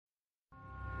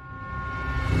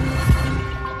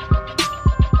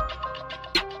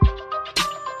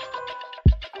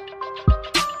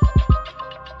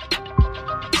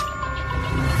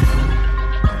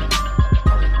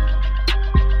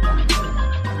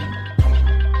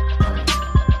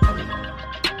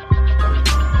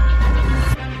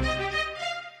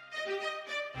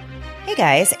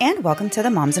guys, and welcome to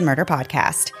the Moms and Murder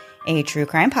Podcast, a true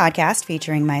crime podcast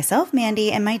featuring myself,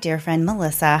 Mandy, and my dear friend,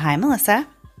 Melissa. Hi, Melissa.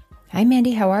 Hi,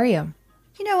 Mandy. How are you?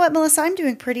 You know what, Melissa? I'm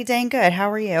doing pretty dang good.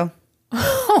 How are you?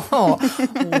 Oh,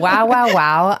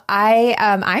 wow.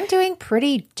 I'm doing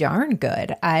pretty darn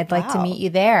good. I'd like to meet you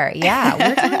there. Yeah,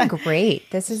 we're doing great.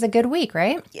 This is a good week,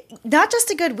 right? Not just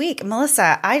a good week.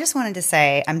 Melissa, I just wanted to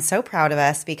say I'm so proud of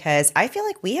us because I feel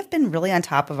like we have been really on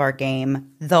top of our game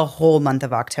the whole month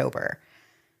of October.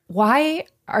 Why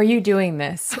are you doing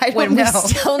this when we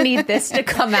still need this to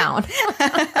come out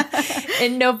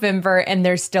in November and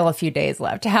there's still a few days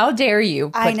left? How dare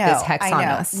you put this hex on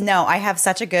us? No, I have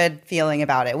such a good feeling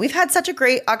about it. We've had such a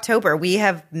great October. We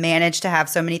have managed to have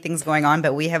so many things going on,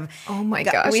 but we have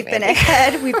we've been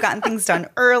ahead. We've gotten things done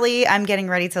early. I'm getting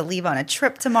ready to leave on a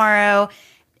trip tomorrow.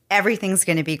 Everything's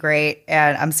going to be great,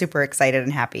 and I'm super excited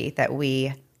and happy that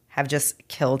we have just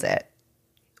killed it.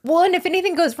 Well, and if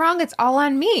anything goes wrong, it's all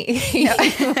on me. You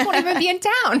won't even be in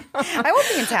town. I won't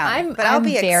be in town, but I'll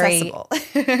be accessible.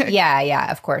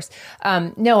 Yeah, of course.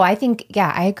 No, I think,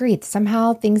 I agree.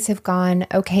 Somehow things have gone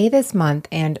okay this month.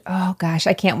 And, oh, gosh,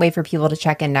 I can't wait for people to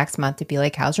check in next month to be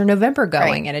like, how's your November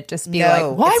going? Right. And it just be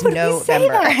like, why would we say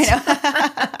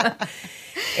that?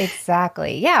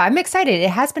 Exactly. Yeah, I'm excited. It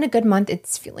has been a good month.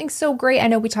 It's feeling so great. I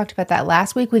know we talked about that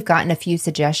last week. We've gotten a few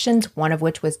suggestions, one of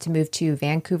which was to move to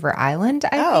Vancouver Island, I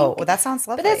think. Well, that sounds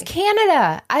lovely. But that's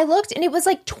Canada. I looked and it was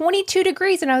like 22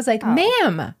 degrees and I was like,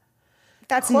 ma'am.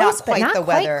 That's not quite the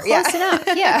weather. Close enough.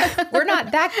 Yeah, we're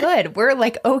not that good. We're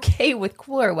like okay with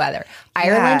cooler weather.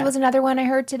 Ireland was another one I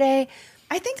heard today.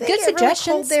 I think they get really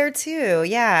cold there too.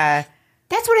 Yeah.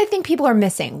 That's what I think people are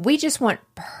missing. We just want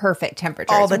perfect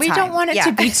temperatures. All the time. We don't want it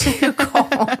to be too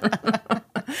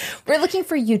cold. We're looking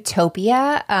for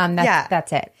utopia.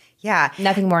 That's it. Yeah.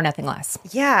 Nothing more, nothing less.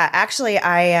 Yeah. Actually,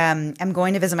 I am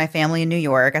going to visit my family in New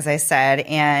York, as I said,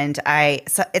 and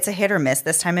it's a hit or miss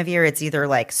this time of year. It's either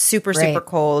like super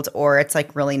cold or it's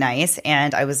like really nice.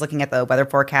 And I was looking at the weather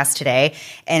forecast today,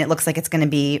 and it looks like it's going to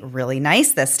be really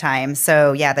nice this time.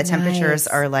 So yeah, the temperatures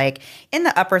are like in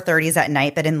the upper 30s at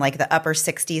night, but in like the upper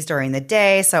 60s during the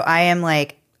day. So I am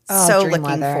like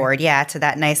looking forward, to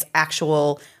that nice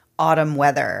actual autumn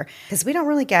weather, because we don't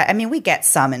really we get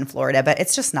some in Florida, but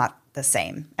it's just not the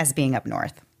same as being up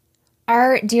north.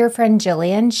 Our dear friend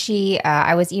Jillian,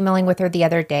 I was emailing with her the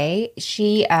other day.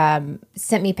 She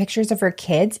sent me pictures of her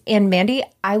kids, and Mandy,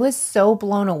 I was so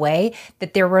blown away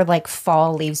that there were like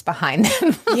fall leaves behind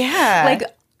them. Yeah. Like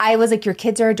I was like, your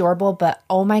kids are adorable, but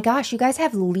oh my gosh, you guys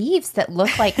have leaves that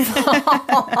look like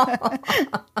fall.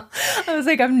 I was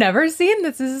like, I've never seen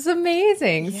this. This is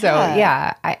amazing.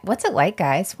 Yeah. So what's it like,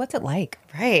 guys? What's it like?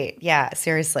 Right. Yeah,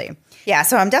 seriously. Yeah,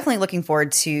 so I'm definitely looking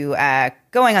forward to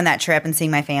going on that trip and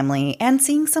seeing my family and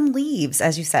seeing some leaves,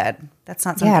 as you said. That's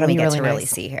not something we get to really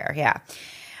see here. Yeah.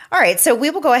 All right, so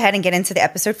we will go ahead and get into the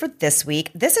episode for this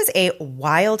week. This is a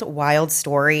wild, wild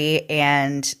story,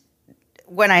 and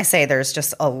when I say there's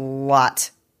just a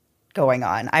lot going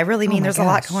on, I really mean there's a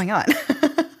lot going on.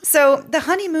 So the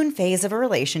honeymoon phase of a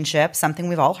relationship, something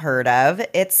we've all heard of,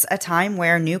 it's a time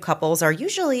where new couples are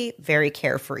usually very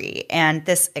carefree. And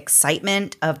this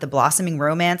excitement of the blossoming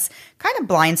romance kind of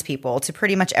blinds people to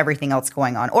pretty much everything else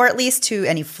going on, or at least to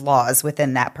any flaws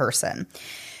within that person.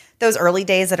 Those early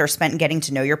days that are spent getting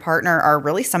to know your partner are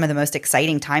really some of the most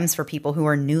exciting times for people who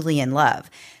are newly in love.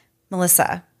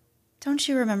 Melissa, don't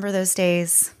you remember those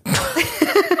days?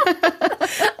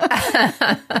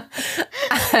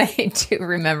 I do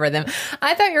remember them.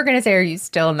 I thought you were going to say, are you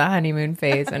still in the honeymoon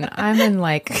phase? And I'm in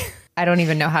like, I don't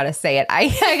even know how to say it. I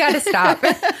got to stop.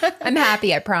 I'm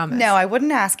happy, I promise. No, I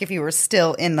wouldn't ask if you were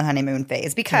still in the honeymoon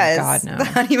phase, because the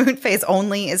honeymoon phase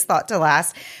only is thought to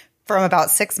last from about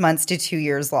 6 months to 2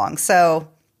 years long. So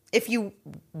if you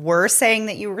were saying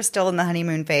that you were still in the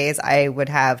honeymoon phase, I would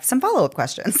have some follow-up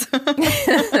questions.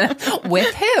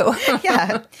 With who?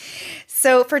 Yeah.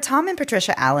 So for Tom and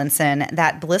Patricia Allanson,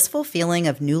 that blissful feeling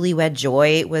of newlywed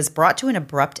joy was brought to an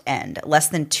abrupt end less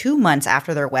than 2 months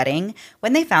after their wedding,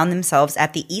 when they found themselves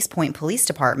at the East Point Police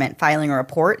Department filing a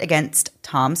report against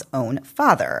Tom's own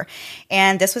father.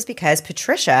 And this was because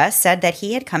Patricia said that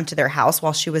he had come to their house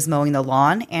while she was mowing the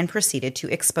lawn and proceeded to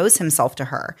expose himself to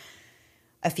her.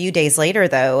 A few days later,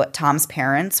 though, Tom's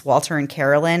parents, Walter and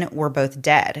Carolyn, were both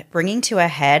dead, bringing to a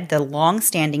head the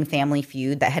long-standing family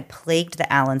feud that had plagued the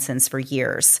Allansons for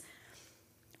years.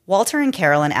 Walter and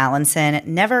Carolyn Allanson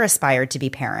never aspired to be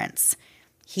parents.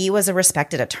 He was a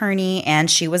respected attorney, and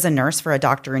she was a nurse for a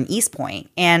doctor in East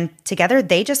Point. And together,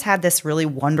 they just had this really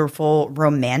wonderful,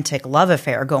 romantic love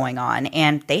affair going on,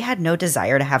 and they had no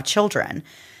desire to have children.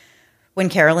 When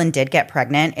Carolyn did get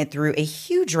pregnant, it threw a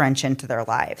huge wrench into their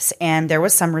lives, and there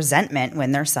was some resentment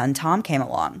when their son Tom came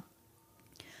along.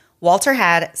 Walter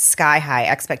had sky-high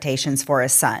expectations for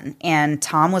his son, and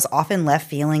Tom was often left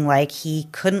feeling like he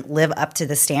couldn't live up to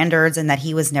the standards and that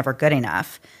he was never good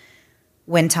enough.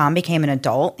 When Tom became an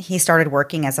adult, he started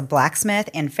working as a blacksmith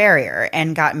and farrier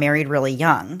and got married really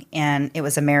young, and it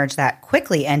was a marriage that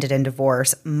quickly ended in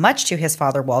divorce, much to his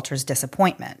father Walter's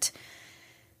disappointment.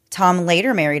 Tom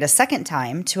later married a second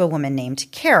time to a woman named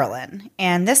Carolyn,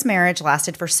 and this marriage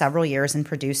lasted for several years and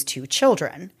produced 2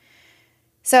 children.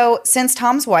 So, since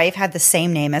Tom's wife had the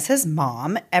same name as his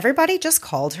mom, everybody just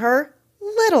called her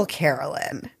Little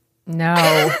Carolyn. No.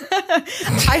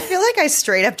 I feel like I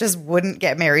straight up just wouldn't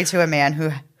get married to a man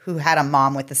who had a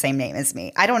mom with the same name as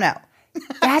me. I don't know.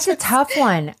 That's a tough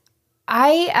one.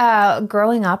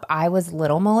 Growing up, I was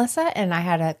little Melissa, and I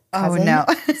had a cousin. Oh,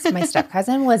 no. My step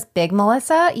cousin was big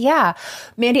Melissa. Yeah.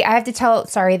 Mandy, I have to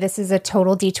sorry, this is a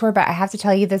total detour, but I have to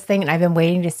tell you this thing, and I've been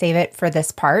waiting to save it for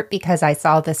this part because I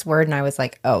saw this word and I was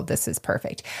like, oh, this is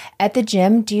perfect. At the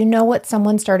gym, do you know what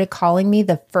someone started calling me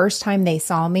the first time they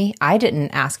saw me? I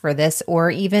didn't ask for this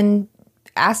or even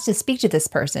asked to speak to this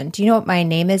person. Do you know what my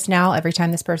name is now every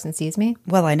time this person sees me?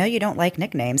 Well, I know you don't like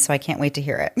nicknames, so I can't wait to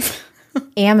hear it.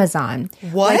 Amazon.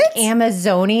 What? Like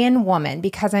Amazonian woman,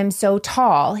 because I'm so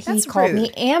tall. He called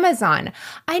me Amazon.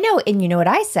 I know. And you know what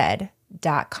I said?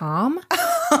 .com.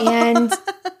 And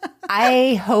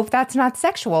I hope that's not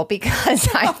sexual because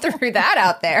I threw that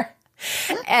out there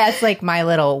as like my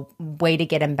little way to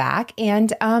get him back.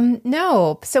 And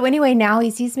no. So anyway, now he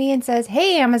sees me and says,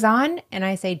 hey, Amazon. And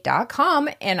I say .com.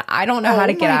 And I don't know how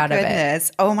to get out of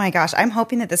it. Oh my gosh. I'm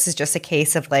hoping that this is just a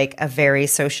case of like a very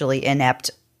socially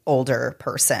inept older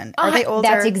person. Are they older?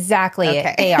 That's exactly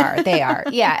it. They are.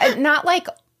 Yeah. Not like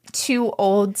too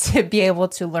old to be able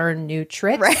to learn new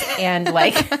tricks and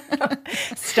like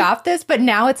stop this. But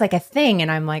now it's like a thing.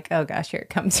 And I'm like, oh gosh, here it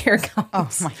comes. Oh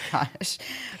my gosh.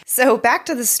 So back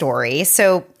to the story.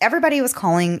 So everybody was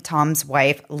calling Tom's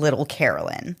wife Little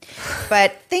Carolyn,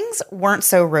 but things weren't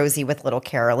so rosy with Little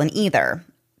Carolyn either.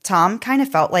 Tom kind of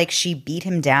felt like she beat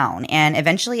him down, and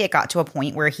eventually it got to a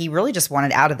point where he really just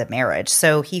wanted out of the marriage,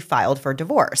 so he filed for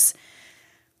divorce.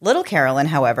 Little Carolyn,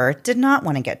 however, did not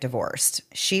want to get divorced.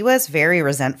 She was very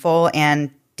resentful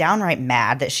and downright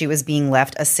mad that she was being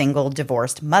left a single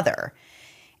divorced mother.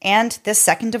 And this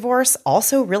second divorce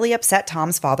also really upset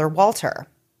Tom's father, Walter.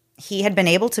 He had been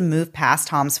able to move past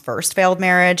Tom's first failed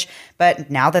marriage,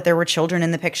 but now that there were children in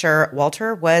the picture,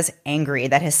 Walter was angry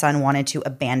that his son wanted to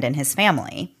abandon his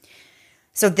family.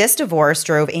 So this divorce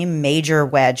drove a major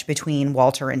wedge between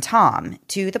Walter and Tom,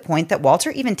 to the point that Walter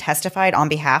even testified on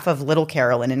behalf of Little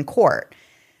Carolyn in court.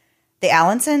 The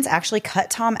Allansons actually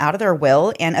cut Tom out of their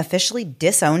will and officially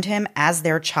disowned him as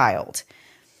their child.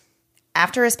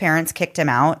 After his parents kicked him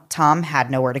out, Tom had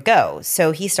nowhere to go,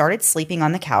 so he started sleeping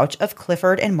on the couch of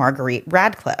Clifford and Marguerite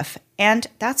Radcliffe, and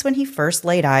that's when he first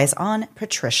laid eyes on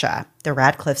Patricia, the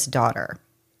Radcliffe's daughter.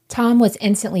 Tom was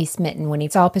instantly smitten when he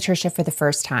saw Patricia for the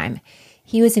first time.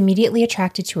 He was immediately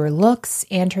attracted to her looks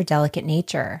and her delicate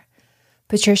nature.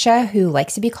 Patricia, who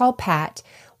likes to be called Pat,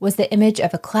 was the image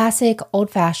of a classic,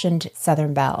 old-fashioned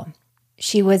Southern belle.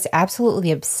 She was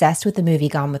absolutely obsessed with the movie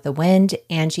Gone with the Wind,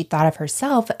 and she thought of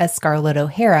herself as Scarlett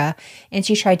O'Hara, and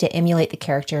she tried to emulate the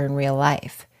character in real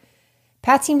life.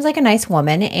 Pat seems like a nice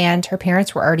woman, and her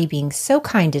parents were already being so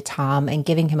kind to Tom and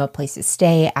giving him a place to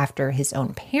stay after his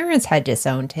own parents had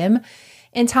disowned him,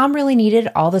 and Tom really needed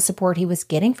all the support he was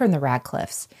getting from the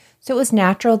Radcliffes, so it was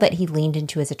natural that he leaned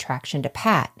into his attraction to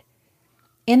Pat.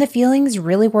 And the feelings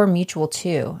really were mutual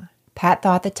too. Pat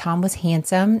thought that Tom was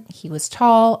handsome, he was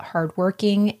tall,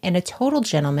 hardworking, and a total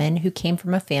gentleman who came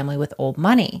from a family with old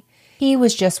money. He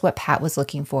was just what Pat was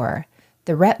looking for,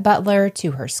 the Rhett Butler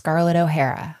to her Scarlett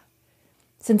O'Hara.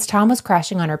 Since Tom was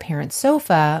crashing on her parents'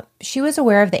 sofa, she was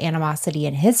aware of the animosity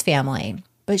in his family,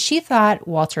 but she thought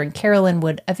Walter and Carolyn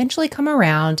would eventually come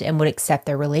around and would accept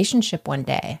their relationship one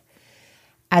day.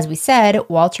 As we said,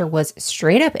 Walter was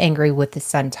straight up angry with his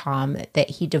son Tom that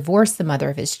he divorced the mother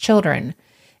of his children,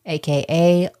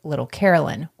 aka Little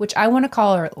Carolyn, which I want to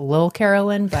call her Lil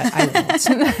Carolyn, but I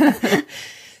won't.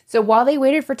 So while they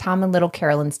waited for Tom and Little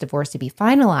Carolyn's divorce to be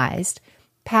finalized,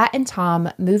 Pat and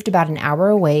Tom moved about an hour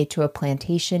away to a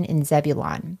plantation in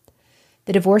Zebulon.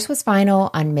 The divorce was final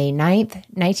on May 9th,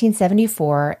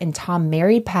 1974, and Tom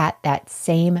married Pat that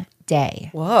same day.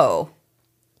 Whoa.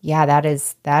 Yeah, that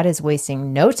is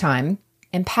wasting no time.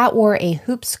 And Pat wore a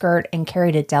hoop skirt and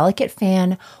carried a delicate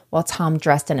fan while Tom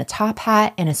dressed in a top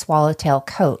hat and a swallowtail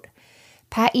coat.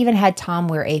 Pat even had Tom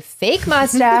wear a fake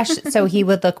mustache so he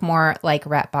would look more like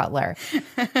Rhett Butler.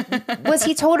 Was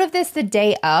he told of this the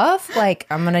day of? Like,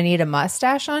 I'm going to need a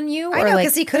mustache on you? I know,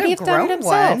 because he could have grown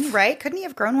one, right? Couldn't he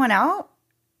have grown one out?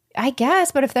 I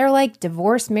guess, but if they're like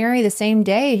divorced, marry the same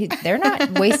day, they're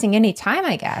not wasting any time,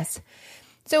 I guess.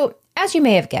 So, as you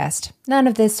may have guessed, none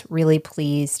of this really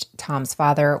pleased Tom's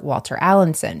father, Walter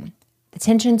Allanson. The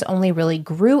tensions only really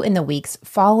grew in the weeks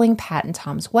following Pat and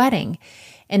Tom's wedding,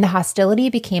 and the hostility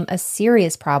became a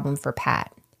serious problem for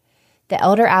Pat. The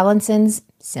elder Allansons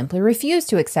simply refused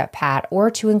to accept Pat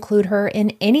or to include her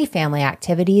in any family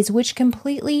activities, which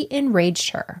completely enraged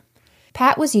her.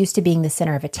 Pat was used to being the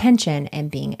center of attention and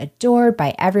being adored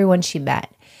by everyone she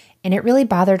met, and it really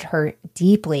bothered her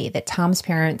deeply that Tom's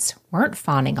parents weren't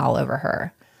fawning all over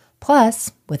her.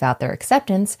 Plus, without their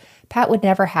acceptance, Pat would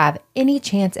never have any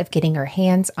chance of getting her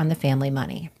hands on the family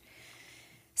money.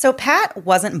 So Pat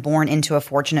wasn't born into a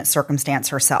fortunate circumstance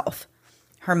herself.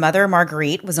 Her mother,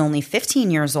 Marguerite, was only 15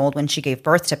 years old when she gave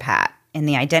birth to Pat, and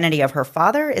the identity of her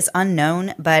father is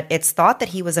unknown, but it's thought that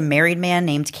he was a married man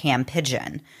named Cam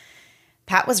Pigeon.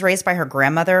 Pat was raised by her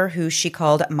grandmother, who she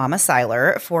called Mama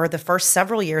Seiler, for the first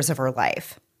several years of her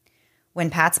life. When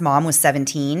Pat's mom was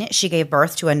 17, she gave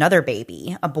birth to another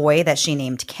baby, a boy that she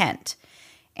named Kent.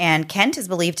 And Kent is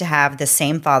believed to have the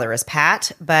same father as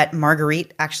Pat, but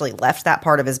Marguerite actually left that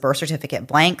part of his birth certificate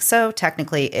blank, so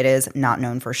technically it is not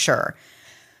known for sure.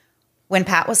 When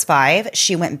Pat was 5,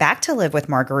 she went back to live with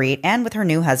Marguerite and with her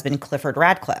new husband, Clifford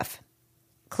Radcliffe.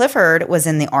 Clifford was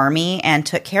in the Army and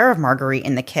took care of Marguerite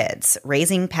and the kids,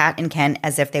 raising Pat and Kent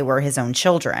as if they were his own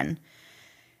children.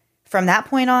 From that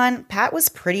point on, Pat was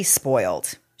pretty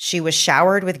spoiled. She was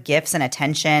showered with gifts and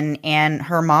attention, and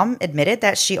her mom admitted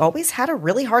that she always had a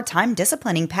really hard time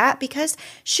disciplining Pat because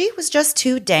she was just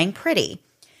too dang pretty.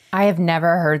 I have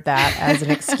never heard that as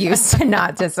an excuse to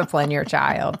not discipline your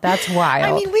child. That's wild.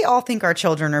 I mean, we all think our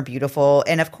children are beautiful.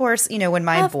 And of course, you know, when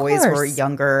my boys were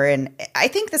younger, and I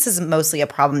think this is mostly a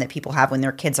problem that people have when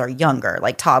their kids are younger,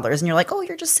 like toddlers. And you're like, oh,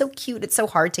 you're just so cute. It's so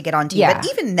hard to get onto you. But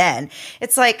even then,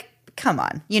 it's like, come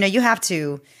on, you know, you have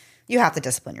to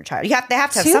discipline your child. They have to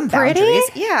have some boundaries.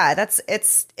 Yeah,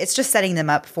 it's just setting them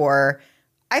up for,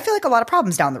 I feel like, a lot of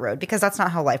problems down the road because that's not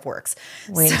how life works.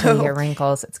 Wait until you get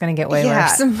wrinkles. It's going to get way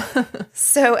worse.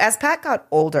 So as Pat got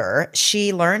older,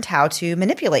 she learned how to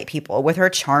manipulate people with her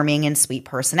charming and sweet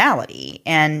personality.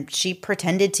 And she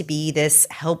pretended to be this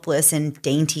helpless and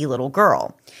dainty little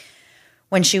girl.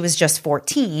 When she was just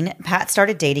 14, Pat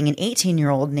started dating an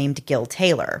 18-year-old named Gil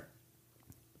Taylor.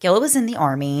 Gil was in the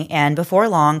Army, and before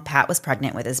long, Pat was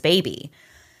pregnant with his baby.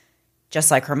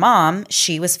 Just like her mom,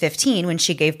 she was 15 when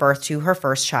she gave birth to her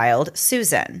first child,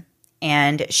 Susan.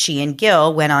 And she and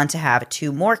Gil went on to have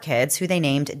 2 more kids who they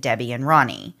named Debbie and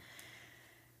Ronnie.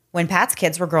 When Pat's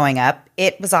kids were growing up,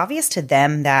 it was obvious to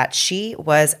them that she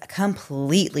was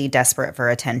completely desperate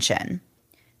for attention.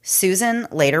 Susan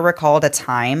later recalled a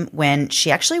time when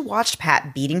she actually watched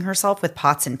Pat beating herself with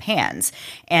pots and pans,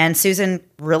 and Susan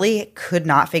really could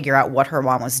not figure out what her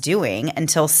mom was doing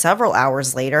until several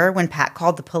hours later when Pat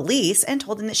called the police and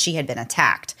told them that she had been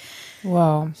attacked.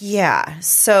 Whoa. Yeah,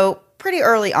 so pretty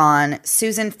early on,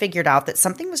 Susan figured out that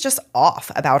something was just off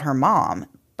about her mom,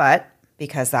 but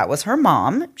because that was her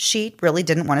mom, she really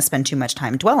didn't want to spend too much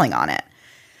time dwelling on it.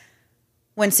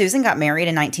 When Susan got married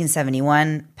in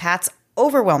 1971, Pat's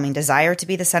overwhelming desire to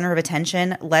be the center of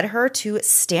attention led her to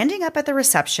standing up at the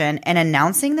reception and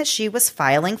announcing that she was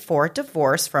filing for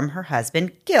divorce from her husband,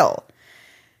 Gil.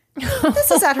 This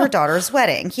is at her daughter's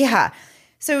wedding. Yeah.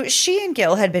 So she and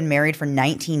Gil had been married for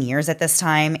 19 years at this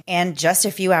time, and just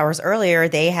a few hours earlier,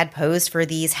 they had posed for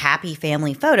these happy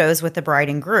family photos with the bride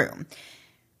and groom.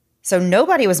 So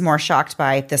nobody was more shocked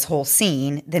by this whole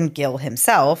scene than Gil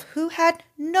himself, who had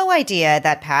no idea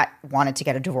that Pat wanted to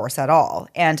get a divorce at all.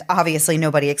 And obviously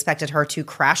nobody expected her to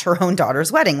crash her own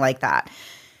daughter's wedding like that.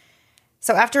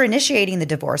 So after initiating the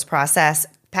divorce process,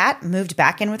 Pat moved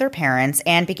back in with her parents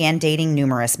and began dating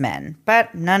numerous men,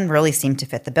 but none really seemed to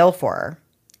fit the bill for her.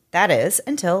 That is,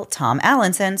 until Tom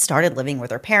Allanson started living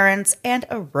with her parents and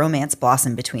a romance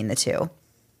blossomed between the two.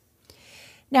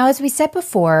 Now, as we said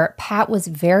before, Pat was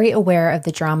very aware of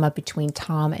the drama between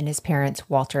Tom and his parents,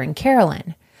 Walter and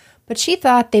Carolyn, but she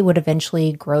thought they would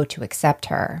eventually grow to accept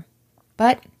her.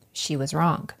 But she was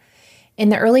wrong. In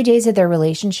the early days of their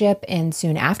relationship and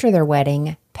soon after their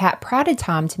wedding, Pat prodded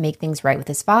Tom to make things right with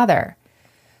his father.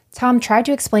 Tom tried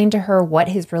to explain to her what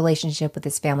his relationship with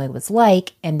his family was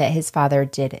like and that his father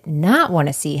did not want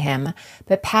to see him,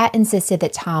 but Pat insisted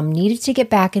that Tom needed to get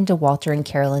back into Walter and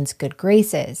Carolyn's good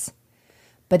graces.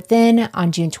 But then,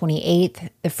 on June 28th,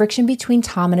 the friction between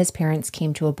Tom and his parents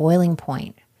came to a boiling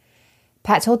point.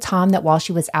 Pat told Tom that while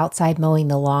she was outside mowing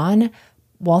the lawn,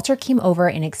 Walter came over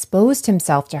and exposed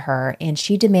himself to her, and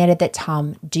she demanded that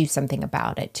Tom do something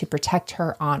about it to protect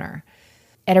her honor.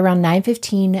 At around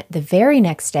 9:15 the very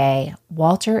next day,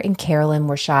 Walter and Carolyn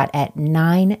were shot at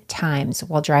 9 times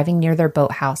while driving near their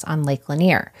boathouse on Lake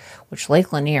Lanier, which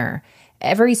Lake Lanier,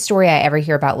 every story I ever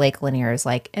hear about Lake Lanier is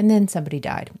like, and then somebody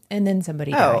died, and then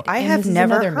somebody died. Oh, I have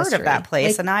never heard of that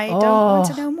place, and I don't want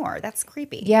to know more. That's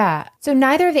creepy. Yeah. So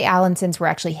neither of the Allansons were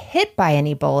actually hit by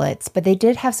any bullets, but they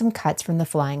did have some cuts from the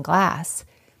flying glass.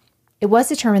 It was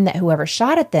determined that whoever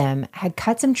shot at them had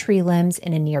cut some tree limbs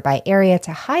in a nearby area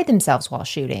to hide themselves while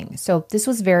shooting. So this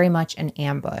was very much an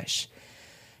ambush.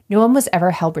 No one was ever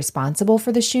held responsible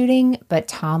for the shooting, but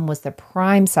Tom was the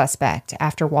prime suspect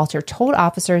after Walter told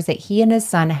officers that he and his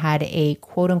son had a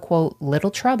quote-unquote little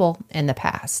trouble in the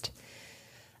past.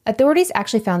 Authorities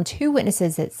actually found 2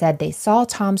 witnesses that said they saw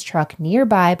Tom's truck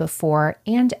nearby before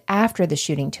and after the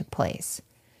shooting took place.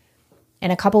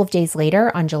 And a couple of days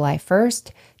later, on July 1st,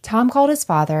 Tom called his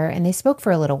father and they spoke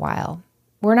for a little while.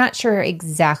 We're not sure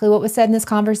exactly what was said in this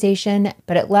conversation,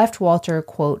 but it left Walter,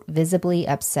 quote, visibly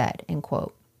upset, end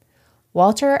quote.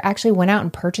 Walter actually went out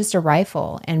and purchased a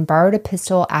rifle and borrowed a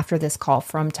pistol after this call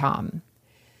from Tom.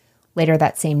 Later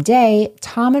that same day,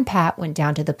 Tom and Pat went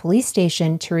down to the police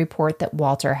station to report that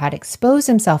Walter had exposed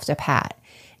himself to Pat,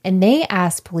 and they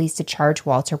asked police to charge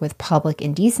Walter with public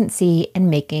indecency and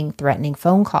making threatening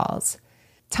phone calls.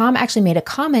 Tom actually made a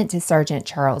comment to Sergeant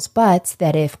Charles Butts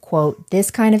that if, quote, this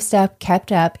kind of stuff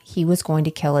kept up, he was going to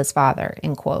kill his father,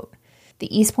 end quote.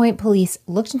 The East Point police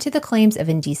looked into the claims of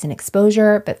indecent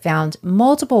exposure, but found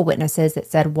multiple witnesses that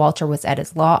said Walter was at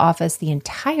his law office the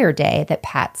entire day that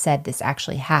Pat said this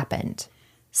actually happened.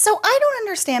 So I don't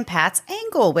understand Pat's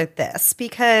angle with this,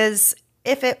 because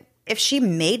if she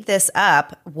made this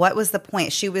up, what was the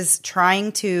point? She was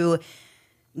trying to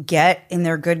get in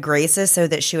their good graces so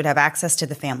that she would have access to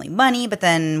the family money, but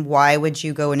then why would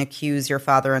you go and accuse your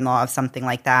father-in-law of something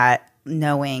like that,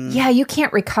 knowing... Yeah, you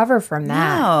can't recover from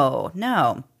that.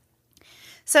 No.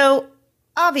 So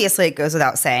obviously it goes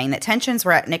without saying that tensions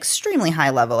were at an extremely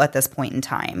high level at this point in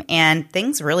time, and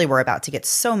things really were about to get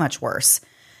so much worse.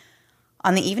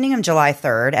 On the evening of July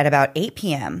 3rd at about 8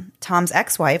 p.m., Tom's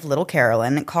ex-wife, Little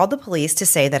Carolyn, called the police to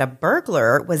say that a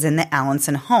burglar was in the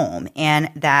Allanson home and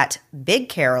that Big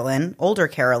Carolyn, older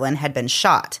Carolyn, had been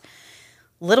shot.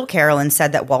 Little Carolyn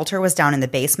said that Walter was down in the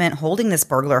basement holding this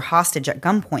burglar hostage at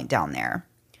gunpoint down there.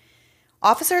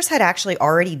 Officers had actually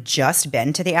already just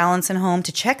been to the Allanson home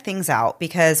to check things out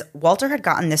because Walter had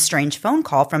gotten this strange phone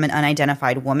call from an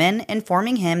unidentified woman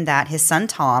informing him that his son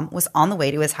Tom was on the way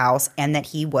to his house and that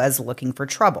he was looking for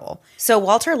trouble. So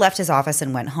Walter left his office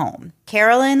and went home.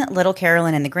 Carolyn, Little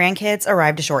Carolyn, and the grandkids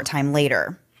arrived a short time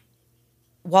later.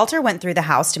 Walter went through the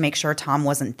house to make sure Tom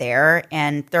wasn't there,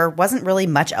 and there wasn't really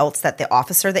much else that the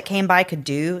officer that came by could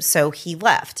do, so he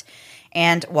left.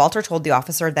 And Walter told the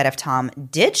officer that if Tom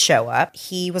did show up,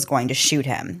 he was going to shoot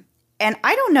him. And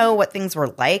I don't know what things were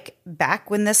like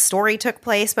back when this story took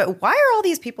place, but why are all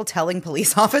these people telling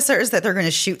police officers that they're going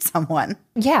to shoot someone?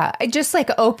 Yeah, just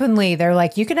like openly, they're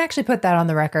like, you can actually put that on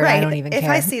the record. Right. I don't even care. If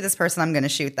I see this person, I'm going to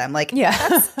shoot them. Like, yeah.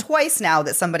 That's twice now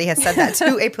that somebody has said that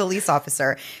to a police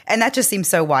officer. And that just seems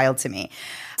so wild to me.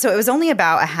 So it was only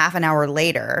about a half an hour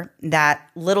later that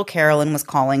Little Carolyn was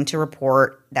calling to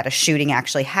report that a shooting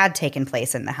actually had taken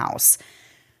place in the house.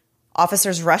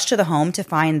 Officers rushed to the home to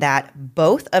find that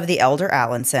both of the elder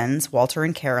Allansons, Walter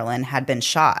and Carolyn, had been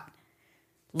shot.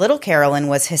 Little Carolyn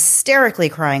was hysterically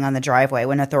crying on the driveway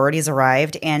when authorities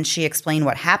arrived, and she explained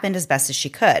what happened as best as she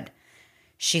could.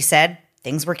 She said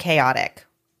things were chaotic.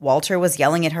 Walter was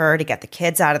yelling at her to get the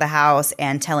kids out of the house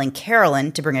and telling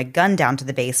Carolyn to bring a gun down to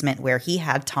the basement where he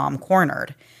had Tom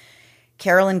cornered.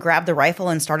 Carolyn grabbed the rifle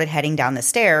and started heading down the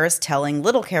stairs, telling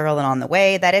Little Carolyn on the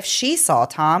way that if she saw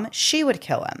Tom, she would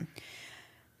kill him.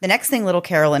 The next thing Little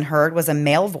Carolyn heard was a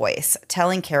male voice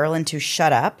telling Carolyn to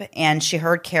shut up, and she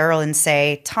heard Carolyn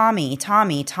say, "Tommy,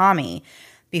 Tommy, Tommy,"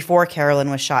 before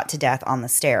Carolyn was shot to death on the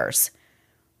stairs.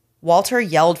 Walter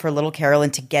yelled for Little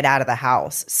Carolyn to get out of the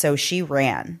house, so she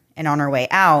ran. And on her way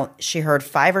out, she heard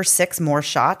 5 or 6 more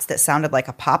shots that sounded like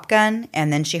a pop gun,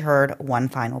 and then she heard one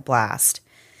final blast.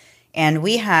 And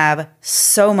we have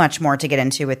so much more to get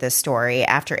into with this story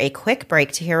after a quick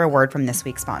break to hear a word from this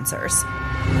week's sponsors.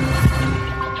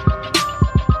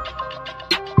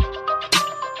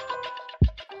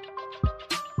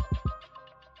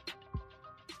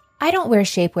 I don't wear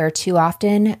shapewear too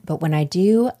often, but when I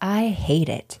do, I hate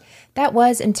it. That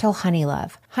was until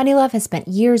Honeylove. Honeylove has spent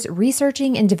years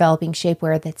researching and developing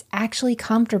shapewear that's actually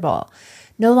comfortable.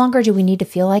 No longer do we need to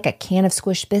feel like a can of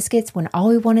squished biscuits when all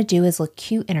we want to do is look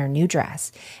cute in our new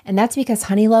dress. And that's because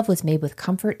Honeylove was made with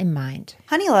comfort in mind.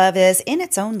 Honeylove is in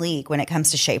its own league when it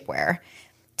comes to shapewear.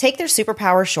 Take their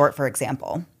Superpower short, for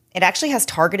example. It actually has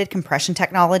targeted compression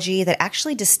technology that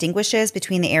actually distinguishes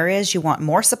between the areas you want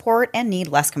more support and need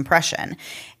less compression.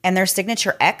 And their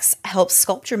Signature X helps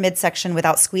sculpt your midsection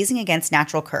without squeezing against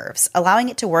natural curves, allowing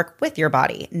it to work with your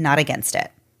body, not against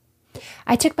it.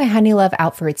 I took my Honeylove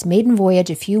out for its maiden voyage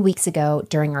a few weeks ago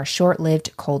during our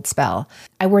short-lived cold spell.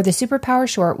 I wore the Superpower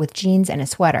short with jeans and a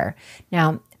sweater.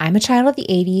 Now, I'm a child of the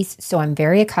 80s, so I'm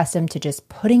very accustomed to just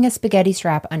putting a spaghetti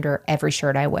strap under every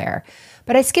shirt I wear.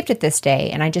 But I skipped it this day,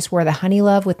 and I just wore the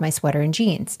Honeylove with my sweater and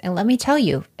jeans. And let me tell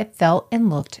you, it felt and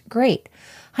looked great.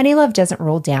 Honeylove doesn't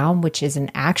roll down, which is an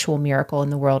actual miracle in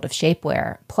the world of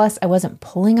shapewear. Plus, I wasn't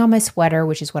pulling on my sweater,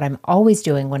 which is what I'm always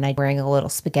doing when I'm wearing a little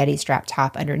spaghetti strap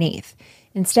top underneath.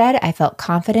 Instead, I felt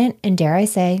confident and, dare I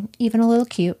say, even a little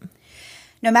cute.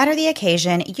 No matter the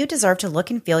occasion, you deserve to look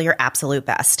and feel your absolute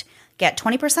best. Get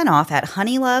 20% off at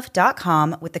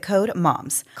honeylove.com with the code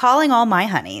MOMS. Calling all my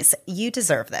honeys, you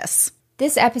deserve this.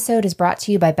 This episode is brought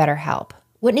to you by BetterHelp.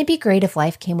 Wouldn't it be great if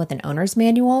life came with an owner's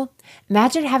manual?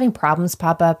 Imagine having problems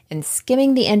pop up and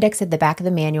skimming the index at the back of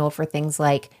the manual for things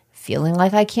like, feeling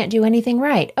like I can't do anything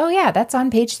right. Oh yeah, that's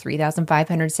on page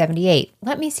 3,578.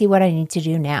 Let me see what I need to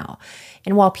do now.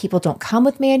 And while people don't come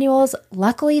with manuals,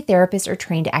 luckily therapists are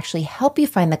trained to actually help you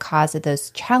find the cause of those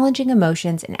challenging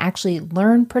emotions and actually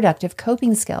learn productive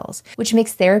coping skills, which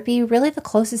makes therapy really the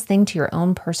closest thing to your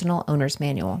own personal owner's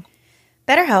manual.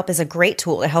 BetterHelp is a great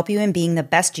tool to help you in being the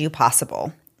best you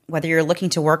possible. Whether you're looking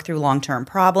to work through long-term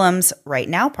problems,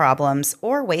 right-now problems,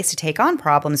 or ways to take on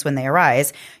problems when they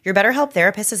arise, your BetterHelp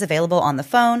therapist is available on the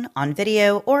phone, on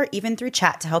video, or even through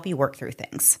chat to help you work through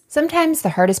things. Sometimes the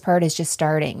hardest part is just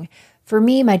starting. For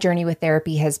me, my journey with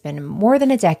therapy has been more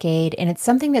than a decade, and it's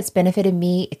something that's benefited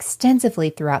me extensively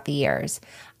throughout the years.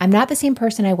 I'm not the same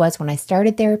person I was when I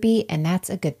started therapy, and that's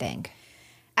a good thing.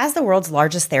 As the world's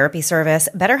largest therapy service,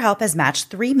 BetterHelp has matched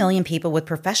 3 million people with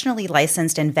professionally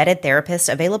licensed and vetted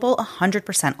therapists available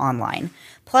 100% online.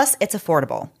 Plus, it's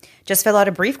affordable. Just fill out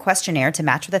a brief questionnaire to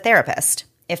match with a therapist.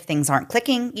 If things aren't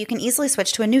clicking, you can easily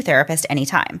switch to a new therapist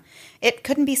anytime. It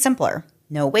couldn't be simpler.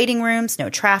 No waiting rooms, no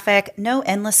traffic, no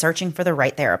endless searching for the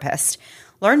right therapist.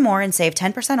 Learn more and save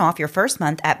 10% off your first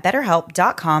month at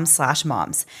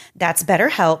betterhelp.com/moms. That's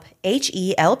BetterHelp,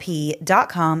 HELP.com/moms.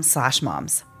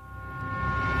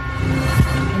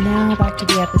 And now back to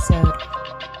the episode.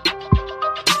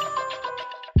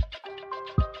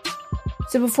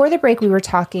 So before the break, we were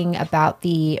talking about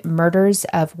the murders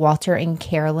of Walter and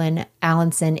Carolyn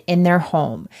Allanson in their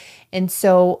home. And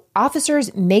so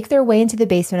officers make their way into the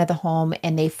basement of the home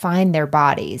and they find their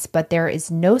bodies, but there is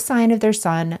no sign of their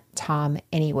son, Tom,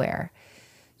 anywhere.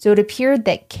 So it appeared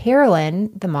that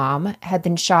Carolyn, the mom, had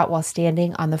been shot while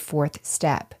standing on the 4th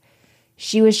step.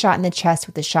 She was shot in the chest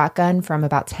with a shotgun from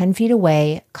about 10 feet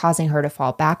away, causing her to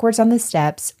fall backwards on the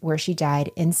steps, where she died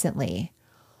instantly.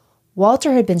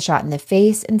 Walter had been shot in the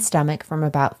face and stomach from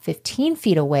about 15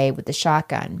 feet away with the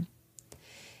shotgun.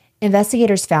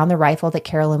 Investigators found the rifle that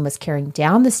Carolyn was carrying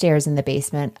down the stairs in the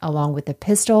basement, along with the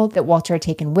pistol that Walter had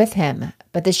taken with him,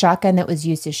 but the shotgun that was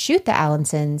used to shoot the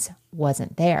Allansons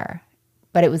wasn't there.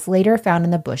 But it was later found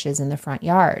in the bushes in the front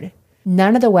yard.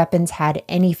 None of the weapons had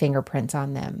any fingerprints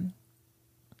on them.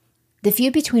 The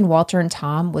feud between Walter and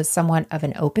Tom was somewhat of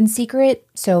an open secret,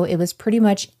 so it was pretty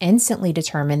much instantly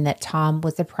determined that Tom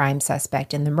was the prime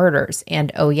suspect in the murders.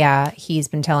 And oh yeah, he's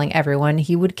been telling everyone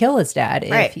he would kill his dad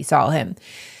if he saw him.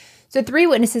 So 3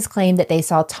 witnesses claimed that they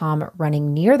saw Tom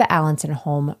running near the Allanson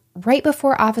home right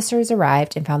before officers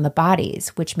arrived and found the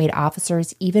bodies, which made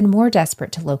officers even more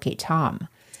desperate to locate Tom.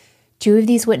 2 of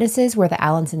these witnesses were the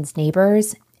Allansons'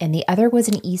 neighbors, and the other was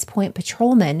an East Point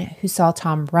patrolman who saw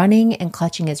Tom running and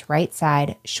clutching his right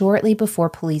side shortly before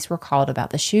police were called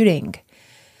about the shooting.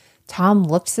 Tom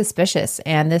looked suspicious,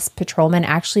 and this patrolman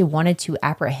actually wanted to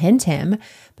apprehend him,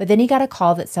 but then he got a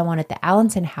call that someone at the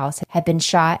Allanson house had been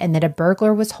shot and that a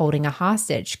burglar was holding a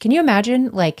hostage. Can you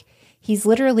imagine? He's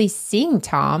literally seeing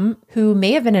Tom, who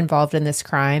may have been involved in this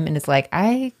crime, and is like,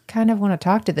 I kind of want to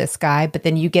talk to this guy. But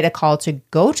then you get a call to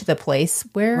go to the place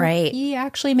where he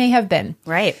actually may have been.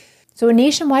 Right. So a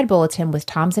nationwide bulletin with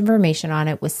Tom's information on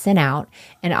it was sent out,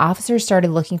 and officers started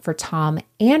looking for Tom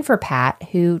and for Pat,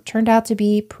 who turned out to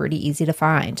be pretty easy to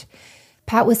find.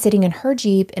 Pat was sitting in her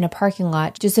Jeep in a parking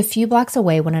lot just a few blocks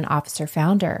away when an officer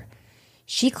found her.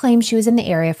 She claimed she was in the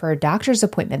area for a doctor's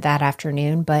appointment that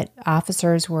afternoon, but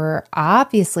officers were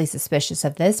obviously suspicious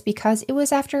of this because it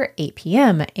was after 8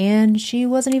 p.m. and she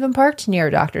wasn't even parked near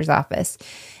a doctor's office.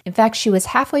 In fact, she was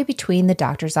halfway between the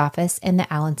doctor's office and the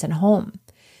Allanson home.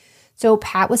 So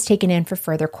Pat was taken in for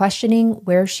further questioning,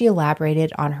 where she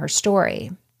elaborated on her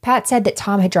story. Pat said that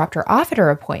Tom had dropped her off at her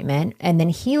appointment, and then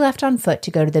he left on foot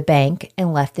to go to the bank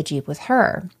and left the Jeep with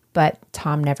her, but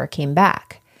Tom never came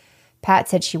back. Pat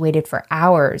said she waited for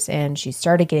hours and she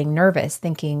started getting nervous,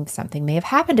 thinking something may have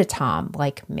happened to Tom,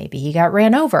 like maybe he got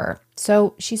ran over.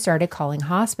 So she started calling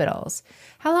hospitals.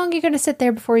 How long are you going to sit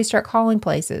there before you start calling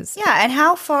places? Yeah, and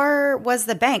how far was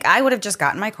the bank? I would have just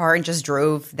gotten my car and just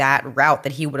drove that route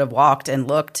that he would have walked and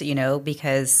looked,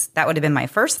 because that would have been my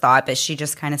first thought. But she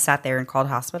just kind of sat there and called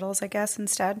hospitals, I guess,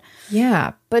 instead.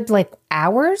 Yeah, but like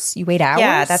hours? You wait hours?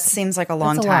 Yeah, that seems like a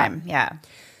long time. Yeah.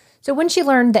 So when she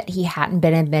learned that he hadn't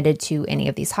been admitted to any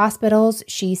of these hospitals,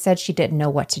 she said she didn't know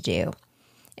what to do.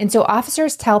 And so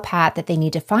officers tell Pat that they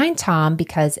need to find Tom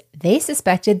because they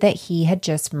suspected that he had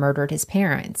just murdered his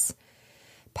parents.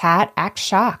 Pat acted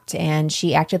shocked, and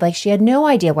she acted like she had no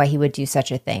idea why he would do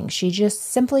such a thing. She just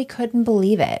simply couldn't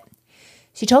believe it.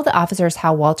 She told the officers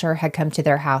how Walter had come to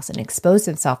their house and exposed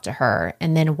himself to her,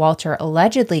 and then Walter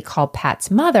allegedly called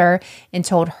Pat's mother and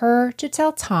told her to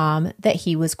tell Tom that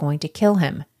he was going to kill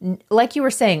him. Like you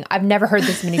were saying, I've never heard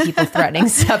this many people threatening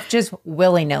stuff just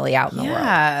willy-nilly out in the world.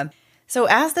 Yeah. So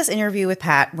as this interview with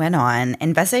Pat went on,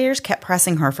 investigators kept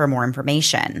pressing her for more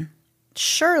information.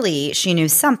 Surely she knew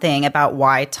something about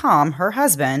why Tom, her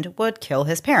husband, would kill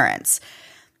his parents.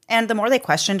 And the more they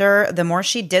questioned her, the more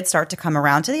she did start to come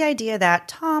around to the idea that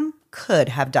Tom could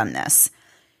have done this.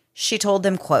 She told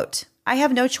them, quote, "I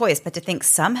have no choice but to think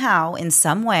somehow, in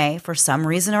some way, for some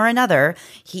reason or another,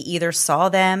 he either saw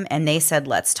them and they said,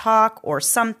 let's talk, or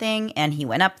something, and he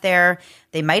went up there.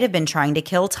 They might have been trying to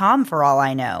kill Tom for all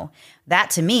I know. That,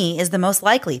 to me, is the most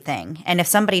likely thing. And if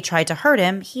somebody tried to hurt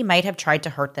him, he might have tried to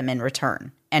hurt them in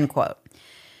return." End quote.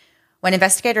 When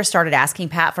investigators started asking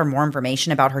Pat for more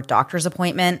information about her doctor's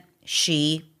appointment,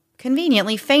 she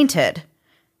conveniently fainted.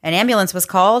 An ambulance was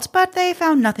called, but they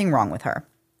found nothing wrong with her.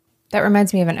 That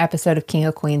reminds me of an episode of King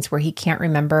of Queens where he can't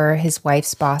remember his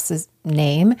wife's boss's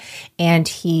name, and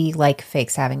he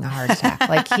fakes having a heart attack.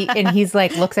 He's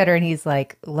looks at her and he's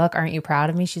like, "Look, aren't you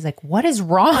proud of me?" She's like, "What is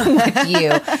wrong with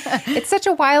you?" It's such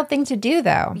a wild thing to do,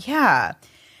 though. Yeah.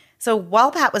 So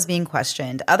while Pat was being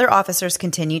questioned, other officers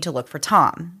continued to look for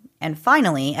Tom. And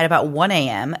finally, at about 1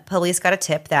 a.m., police got a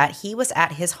tip that he was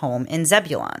at his home in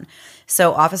Zebulon.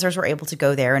 So officers were able to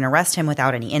go there and arrest him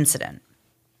without any incident.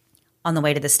 On the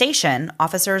way to the station,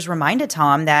 officers reminded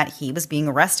Tom that he was being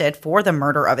arrested for the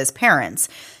murder of his parents,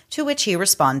 to which he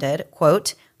responded,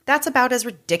 quote, "That's about as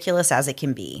ridiculous as it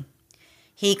can be."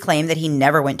 He claimed that he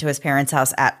never went to his parents'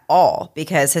 house at all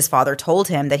because his father told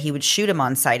him that he would shoot him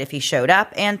on sight if he showed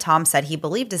up, and Tom said he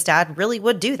believed his dad really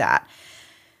would do that.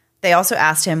 They also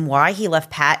asked him why he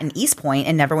left Pat in East Point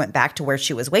and never went back to where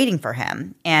she was waiting for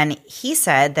him. And he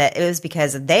said that it was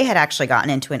because they had actually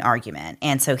gotten into an argument,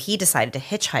 and so he decided to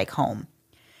hitchhike home.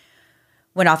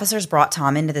 When officers brought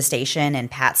Tom into the station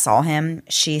and Pat saw him,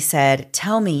 she said,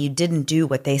 "Tell me you didn't do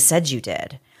what they said you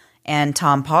did." And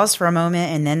Tom paused for a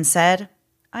moment and then said,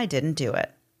 "I didn't do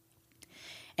it."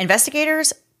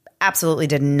 Investigators absolutely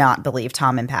did not believe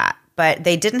Tom and Pat. But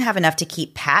they didn't have enough to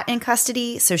keep Pat in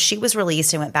custody, so she was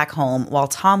released and went back home while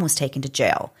Tom was taken to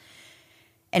jail.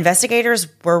 Investigators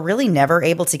were really never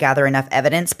able to gather enough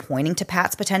evidence pointing to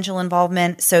Pat's potential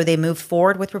involvement, so they moved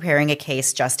forward with preparing a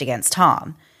case just against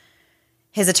Tom.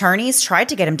 His attorneys tried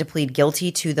to get him to plead guilty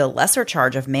to the lesser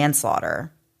charge of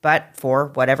manslaughter, but for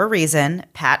whatever reason,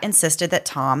 Pat insisted that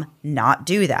Tom not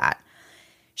do that.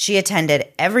 She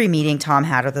attended every meeting Tom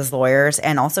had with his lawyers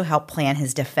and also helped plan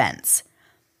his defense.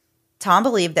 Tom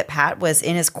believed that Pat was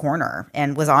in his corner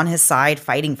and was on his side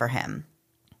fighting for him.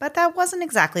 But that wasn't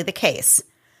exactly the case.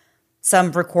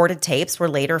 Some recorded tapes were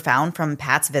later found from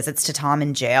Pat's visits to Tom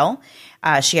in jail.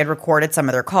 She had recorded some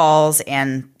of their calls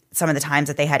and some of the times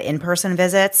that they had in-person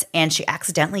visits, and she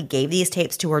accidentally gave these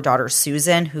tapes to her daughter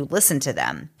Susan, who listened to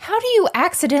them. How do you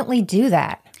accidentally do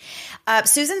that?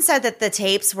 Susan said that the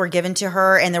tapes were given to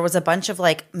her, and there was a bunch of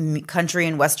country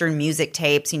and Western music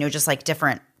tapes, just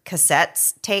different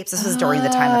cassettes tapes. This was during the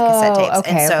time of cassette tapes.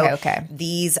 Okay, and so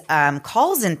these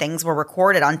calls and things were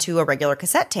recorded onto a regular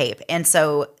cassette tape. And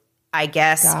so I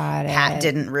guess Pat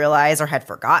didn't realize or had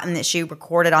forgotten that she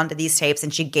recorded onto these tapes,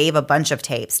 and she gave a bunch of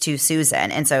tapes to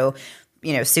Susan. And so,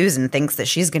 Susan thinks that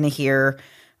she's going to hear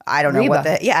I don't know what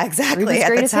exactly Reba's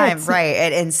at the time. hits. Right.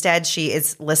 And instead she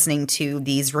is listening to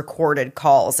these recorded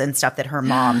calls and stuff that her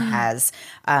mom has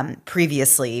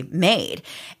previously made.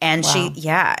 And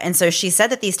and so she said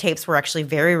that these tapes were actually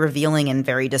very revealing and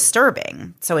very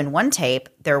disturbing. So in one tape,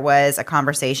 there was a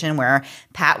conversation where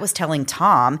Pat was telling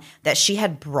Tom that she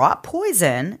had brought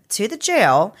poison to the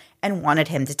jail and wanted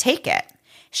him to take it.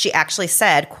 She actually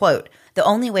said, quote, "The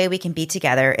only way we can be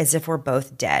together is if we're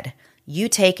both dead. You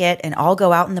take it and I'll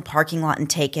go out in the parking lot and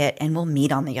take it and we'll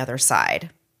meet on the other side."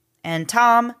 And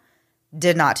Tom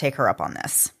did not take her up on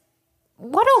this.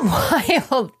 What a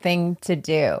wild thing to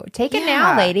do. Take it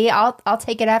now, lady. I'll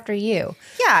take it after you.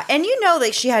 Yeah, and you know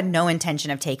that she had no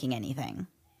intention of taking anything.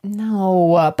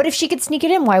 No, but if she could sneak it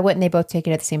in, why wouldn't they both take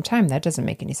it at the same time? That doesn't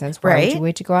make any sense. Why would you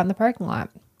wait to go out in the parking lot?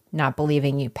 Not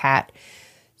believing you, Pat.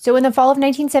 So in the fall of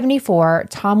 1974,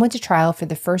 Tom went to trial for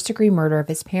the first-degree murder of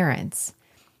his parents.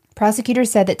 Prosecutors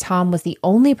said that Tom was the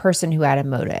only person who had a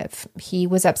motive. He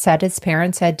was upset his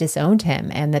parents had disowned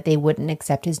him and that they wouldn't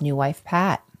accept his new wife,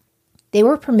 Pat. They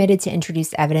were permitted to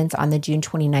introduce evidence on the June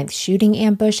 29th shooting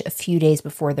ambush a few days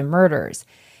before the murders,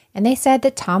 and they said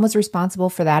that Tom was responsible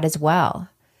for that as well.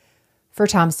 For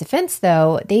Tom's defense,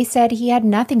 though, they said he had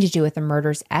nothing to do with the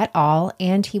murders at all,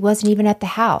 and he wasn't even at the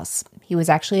house. He was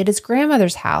actually at his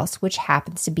grandmother's house, which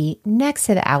happens to be next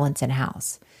to the Allanson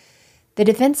house. The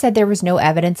defense said there was no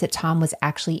evidence that Tom was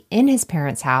actually in his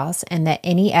parents' house and that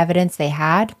any evidence they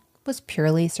had was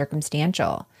purely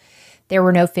circumstantial. There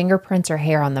were no fingerprints or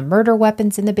hair on the murder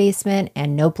weapons in the basement,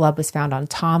 and no blood was found on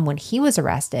Tom when he was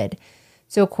arrested.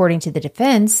 So according to the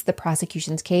defense, the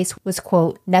prosecution's case was,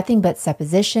 quote, "nothing but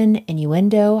supposition,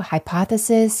 innuendo,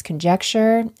 hypothesis,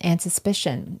 conjecture, and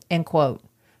suspicion," end quote.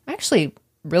 I actually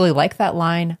really like that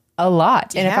line a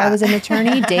lot. And if I was an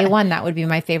attorney, day one, that would be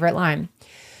my favorite line.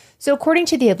 So according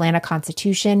to the Atlanta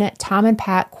Constitution, Tom and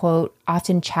Pat, quote,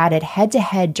 often chatted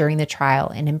head-to-head during the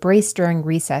trial and embraced during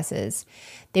recesses.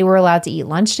 They were allowed to eat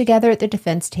lunch together at the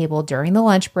defense table during the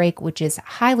lunch break, which is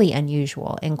highly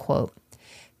unusual, end quote.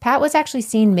 Pat was actually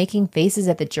seen making faces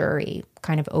at the jury,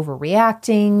 kind of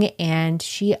overreacting, and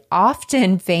she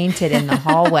often fainted in the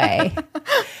hallway.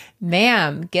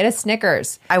 Ma'am, get a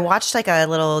Snickers. I watched like a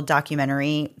little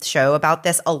documentary show about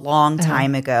this a long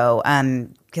time ago.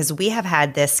 Because we have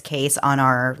had this case on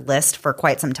our list for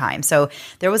quite some time. So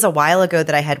there was a while ago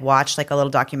that I had watched like a little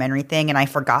documentary thing and I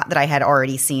forgot that I had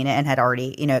already seen it and had already,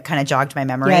 it kind of jogged my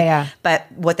memory. Yeah. But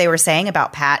what they were saying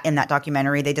about Pat in that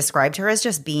documentary, they described her as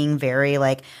just being very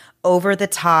like over the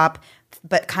top,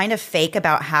 but kind of fake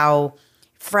about how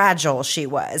fragile she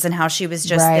was and how she was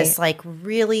just this like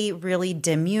really, really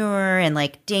demure and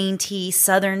like dainty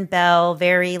Southern belle,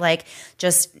 very like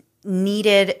just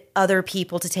needed other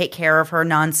people to take care of her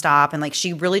nonstop. And like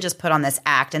she really just put on this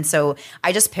act. And so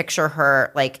I just picture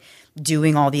her like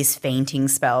doing all these fainting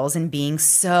spells and being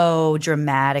so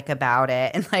dramatic about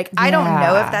it. And like, I don't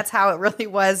know if that's how it really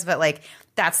was, but like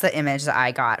that's the image that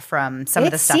I got from some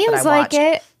of the stuff that I watched. It seems like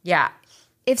it. Yeah.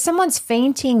 If someone's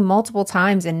fainting multiple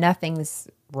times and nothing's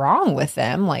wrong with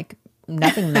them, like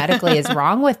nothing medically is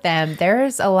wrong with them,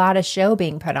 there's a lot of show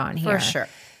being put on here. For sure.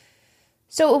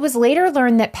 So it was later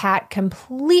learned that Pat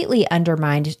completely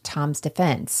undermined Tom's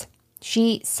defense.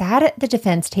 She sat at the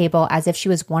defense table as if she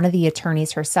was one of the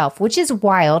attorneys herself, which is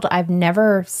wild. I've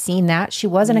never seen that. She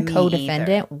wasn't a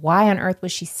co-defendant. Why on earth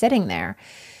was she sitting there?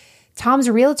 Tom's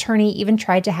real attorney even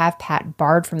tried to have Pat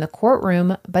barred from the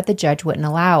courtroom, but the judge wouldn't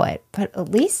allow it. But at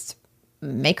least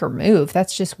make her move.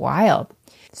 That's just wild.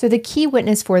 So the key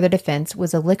witness for the defense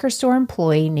was a liquor store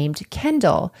employee named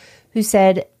Kendall, who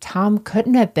said Tom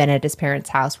couldn't have been at his parents'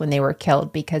 house when they were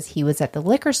killed because he was at the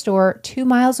liquor store 2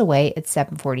 miles away at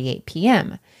 7:48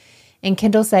 p.m. And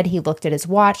Kendall said he looked at his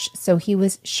watch, so he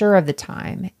was sure of the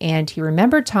time, and he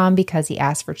remembered Tom because he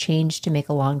asked for change to make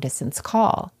a long-distance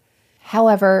call.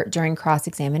 However, during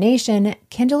cross-examination,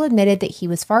 Kendall admitted that he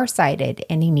was farsighted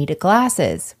and he needed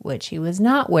glasses, which he was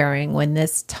not wearing when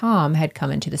this Tom had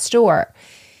come into the store.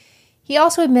 He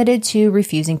also admitted to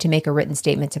refusing to make a written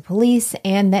statement to police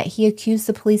and that he accused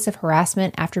the police of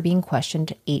harassment after being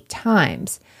questioned 8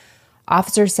 times.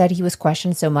 Officers said he was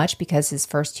questioned so much because his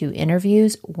first 2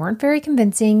 interviews weren't very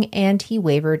convincing and he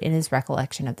wavered in his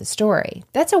recollection of the story.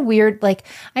 That's a weird,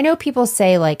 I know people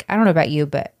say, I don't know about you,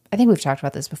 but I think we've talked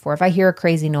about this before. If I hear a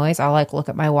crazy noise, I'll look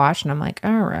at my watch and I'm like,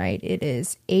 all right, it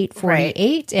is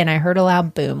 8:48 and I heard a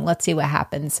loud boom. Let's see what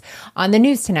happens on the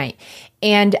news tonight.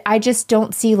 And I just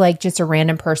don't see just a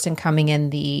random person coming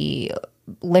in the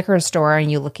liquor store and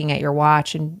you looking at your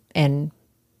watch and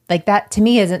that to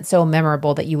me isn't so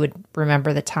memorable that you would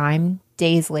remember the time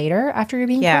days later after you're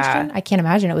being questioned. I can't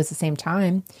imagine it was the same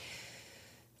time.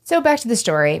 So back to the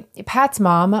story. Pat's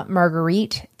mom,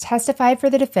 Marguerite, testified for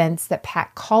the defense that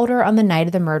Pat called her on the night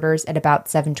of the murders at about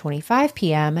 7:25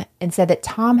 p.m. and said that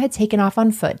Tom had taken off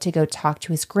on foot to go talk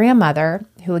to his grandmother,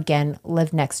 who again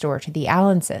lived next door to the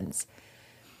Allansons.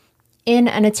 In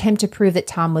an attempt to prove that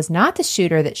Tom was not the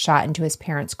shooter that shot into his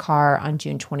parents' car on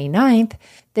June 29th,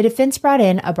 the defense brought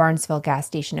in a Barnesville gas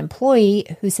station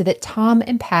employee who said that Tom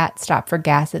and Pat stopped for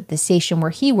gas at the station where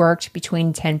he worked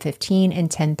between 10:15 and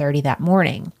 10:30 that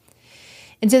morning.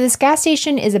 And so this gas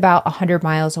station is about 100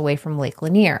 miles away from Lake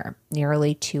Lanier,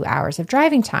 nearly 2 hours of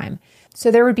driving time.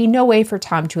 So there would be no way for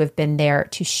Tom to have been there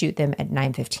to shoot them at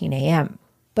 9:15 a.m.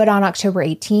 But on October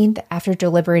 18th, after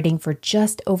deliberating for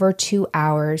just over 2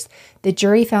 hours, the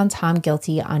jury found Tom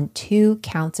guilty on 2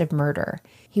 counts of murder.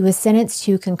 He was sentenced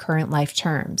to concurrent life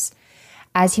terms.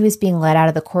 As he was being led out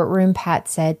of the courtroom, Pat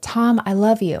said, "Tom, I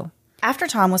love you." After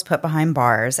Tom was put behind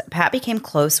bars, Pat became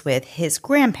close with his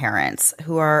grandparents,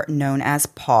 who are known as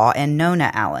Paul and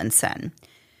Nona Allanson.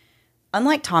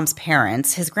 Unlike Tom's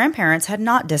parents, his grandparents had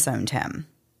not disowned him.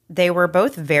 They were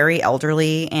both very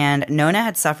elderly, and Nona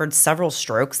had suffered several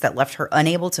strokes that left her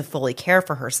unable to fully care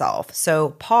for herself.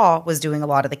 So Paul was doing a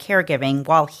lot of the caregiving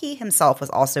while he himself was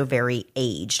also very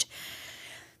aged.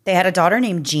 They had a daughter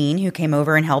named Jean who came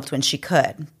over and helped when she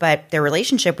could. But their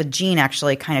relationship with Jean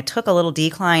actually kind of took a little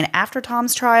decline after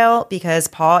Tom's trial because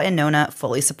Paul and Nona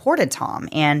fully supported Tom,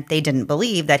 and they didn't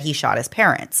believe that he shot his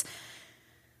parents.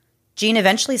 Jean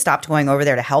eventually stopped going over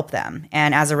there to help them,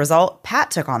 and as a result,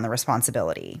 Pat took on the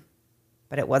responsibility.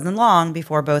 But it wasn't long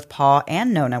before both Paul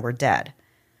and Nona were dead.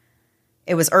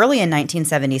 It was early in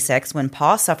 1976 when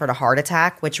Paul suffered a heart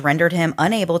attack, which rendered him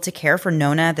unable to care for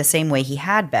Nona the same way he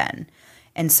had been.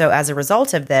 And so as a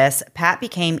result of this, Pat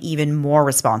became even more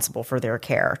responsible for their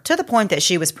care, to the point that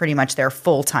she was pretty much their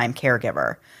full-time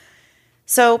caregiver.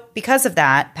 So because of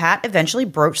that, Pat eventually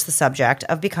broached the subject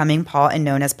of becoming Paul and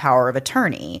Nona's power of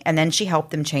attorney, and then she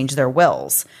helped them change their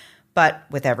wills. But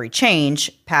with every change,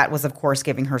 Pat was, of course,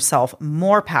 giving herself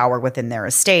more power within their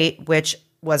estate, which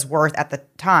was worth, at the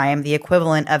time, the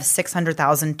equivalent of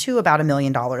 $600,000 to about $1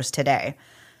 million today.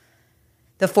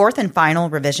 The fourth and final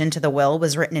revision to the will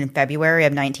was written in February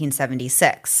of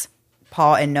 1976.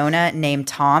 Paul and Nona named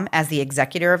Tom as the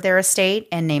executor of their estate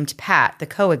and named Pat the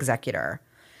co-executor.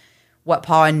 What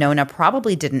Paul and Nona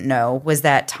probably didn't know was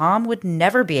that Tom would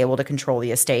never be able to control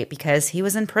the estate because he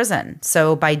was in prison.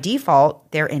 So by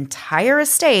default, their entire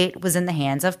estate was in the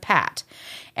hands of Pat.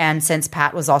 And since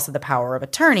Pat was also the power of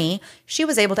attorney, she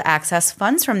was able to access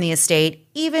funds from the estate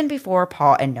even before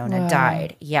Paul and Nona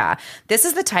died. Yeah. This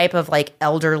is the type of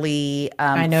elderly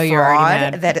I know fraud you're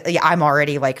already mad. that I'm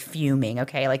already fuming,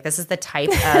 okay? This is the type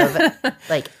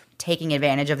of taking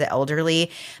advantage of the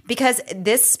elderly, because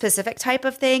this specific type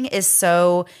of thing is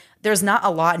so – there's not a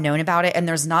lot known about it, and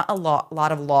there's not a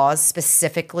lot of laws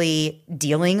specifically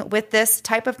dealing with this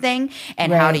type of thing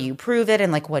and how do you prove it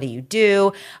and what do you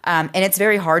do. And it's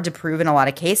very hard to prove in a lot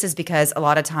of cases because a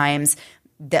lot of times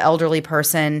the elderly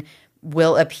person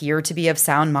will appear to be of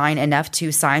sound mind enough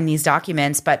to sign these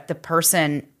documents, but the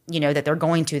person – that they're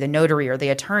going to, the notary or the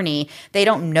attorney, they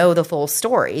don't know the full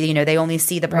story. They only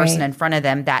see the person in front of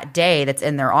them that day that's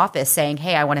in their office saying,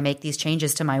 hey, I want to make these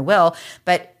changes to my will.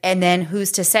 And then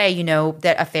who's to say,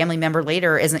 that a family member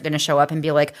later isn't going to show up and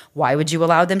be like, why would you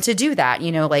allow them to do that?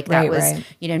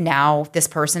 Now this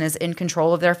person is in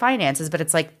control of their finances. But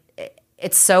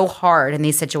it's so hard in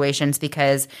these situations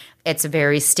because it's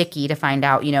very sticky to find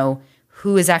out,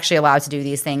 who is actually allowed to do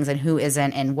these things and who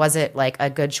isn't, and was it a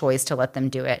good choice to let them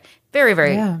do it? Very,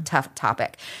 very tough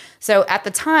topic. So at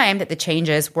the time that the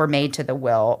changes were made to the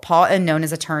will, Paul and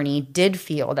Nona's attorney did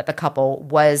feel that the couple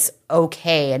was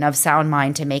okay and of sound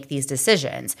mind to make these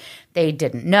decisions. They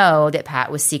didn't know that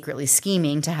Pat was secretly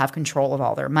scheming to have control of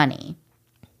all their money.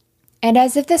 And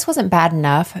as if this wasn't bad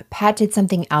enough, Pat did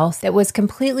something else that was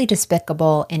completely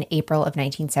despicable in April of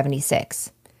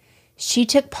 1976. She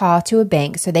took Paul to a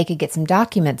bank so they could get some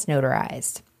documents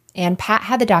notarized. And Pat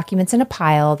had the documents in a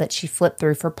pile that she flipped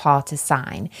through for Paul to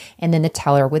sign, and then the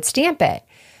teller would stamp it.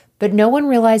 But no one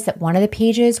realized that one of the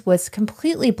pages was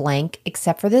completely blank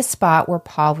except for the spot where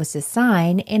Paul was to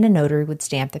sign, and a notary would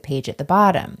stamp the page at the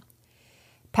bottom.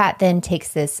 Pat then takes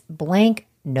this blank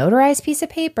notarized piece of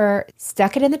paper,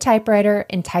 stuck it in the typewriter,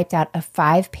 and typed out a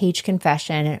 5-page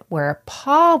confession where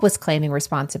Paul was claiming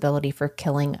responsibility for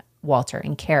killing Walter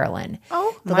and Carolyn.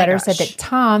 The letter said that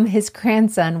Tom, his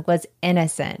grandson, was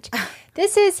innocent.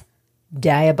 This is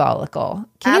diabolical.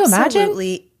 Can you imagine?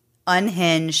 Absolutely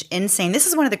unhinged, insane. This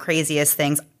is one of the craziest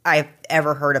things I've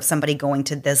ever heard of somebody going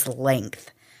to this length.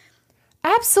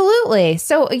 Absolutely.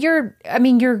 So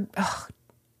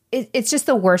it's just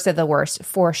the worst of the worst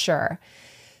for sure.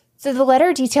 So the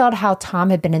letter detailed how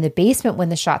Tom had been in the basement when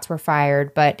the shots were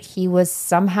fired, but he was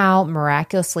somehow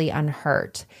miraculously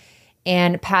unhurt.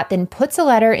 And Pat then puts a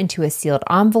letter into a sealed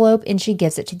envelope, and she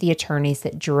gives it to the attorneys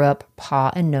that drew up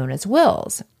Pa and Nona's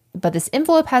wills. But this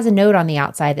envelope has a note on the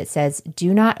outside that says,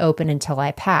 "Do not open until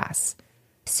I pass."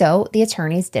 So the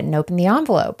attorneys didn't open the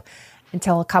envelope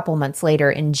until a couple months later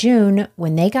in June,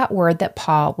 when they got word that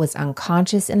Pa was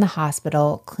unconscious in the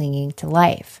hospital, clinging to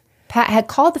life. Pat had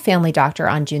called the family doctor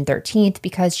on June 13th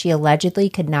because she allegedly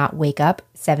could not wake up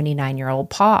 79-year-old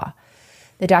Pa.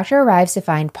 The doctor arrives to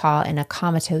find Pa in a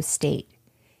comatose state.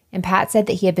 And Pat said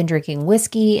that he had been drinking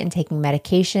whiskey and taking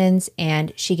medications,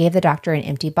 and she gave the doctor an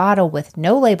empty bottle with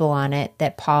no label on it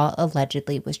that Pa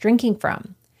allegedly was drinking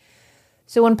from.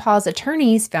 So when Pa's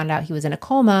attorneys found out he was in a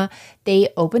coma, they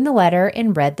opened the letter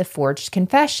and read the forged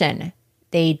confession.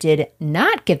 They did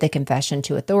not give the confession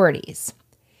to authorities.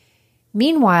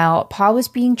 Meanwhile, Pa was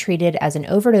being treated as an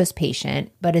overdose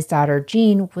patient, but his daughter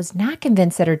Jean was not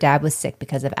convinced that her dad was sick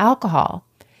because of alcohol.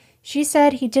 She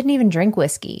said he didn't even drink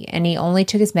whiskey, and he only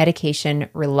took his medication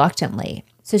reluctantly.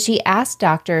 So she asked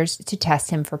doctors to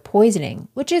test him for poisoning,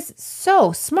 which is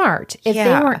so smart. If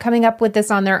they weren't coming up with this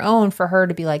on their own, for her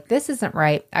to be like, "This isn't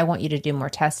right, I want you to do more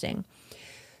testing."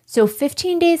 So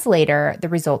 15 days later, the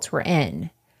results were in.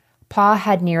 Pa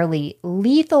had nearly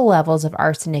lethal levels of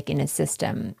arsenic in his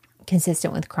system,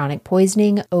 consistent with chronic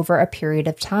poisoning over a period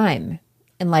of time.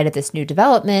 In light of this new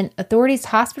development, authorities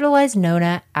hospitalized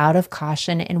Nona out of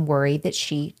caution and worry that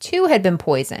she too had been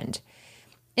poisoned.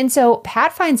 And so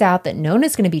Pat finds out that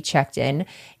Nona's going to be checked in,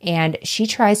 and she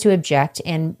tries to object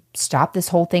and stop this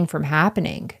whole thing from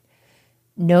happening.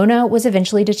 Nona was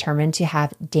eventually determined to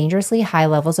have dangerously high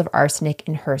levels of arsenic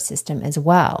in her system as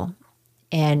well.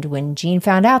 And when Jean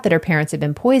found out that her parents had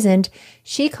been poisoned,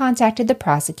 she contacted the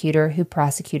prosecutor who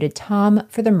prosecuted Tom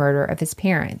for the murder of his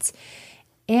parents.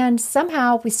 And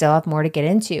somehow we still have more to get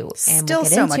into. And still we'll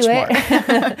get so into much it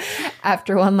more.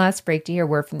 after one last break to hear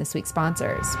word from this week's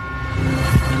sponsors.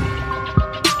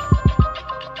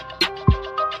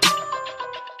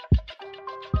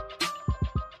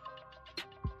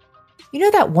 You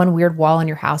know that one weird wall in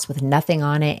your house with nothing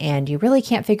on it and you really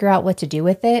can't figure out what to do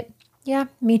with it? Yeah,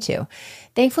 me too.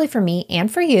 Thankfully for me and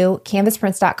for you,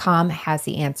 canvasprints.com has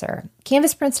the answer.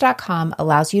 Canvasprints.com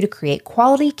allows you to create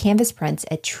quality canvas prints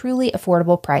at truly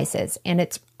affordable prices, and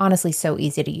it's honestly so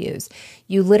easy to use.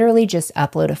 You literally just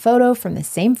upload a photo from the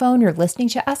same phone you're listening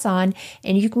to us on,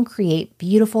 and you can create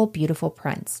beautiful, beautiful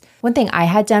prints. One thing I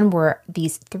had done were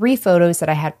these 3 photos that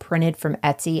I had printed from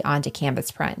Etsy onto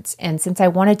Canvas Prints. And since I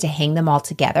wanted to hang them all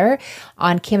together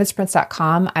on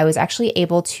canvasprints.com, I was actually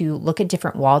able to look at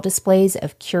different wall displays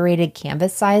of curated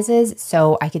canvas sizes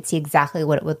so I could see exactly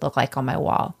what it would look like on my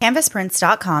wall.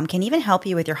 Canvasprints.com can even help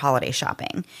you with your holiday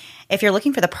shopping. If you're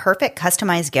looking for the perfect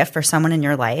customized gift for someone in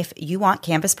your life, you want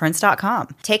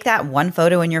canvasprints.com. Take that one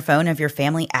photo in your phone of your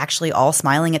family actually all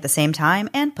smiling at the same time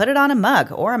and put it on a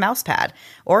mug or a mouse pad.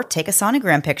 Or take a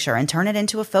sonogram picture and turn it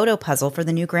into a photo puzzle for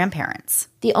the new grandparents.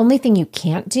 The only thing you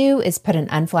can't do is put an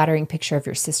unflattering picture of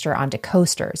your sister onto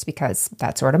coasters, because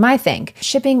that's sort of my thing.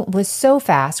 Shipping was so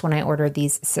fast when I ordered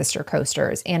these sister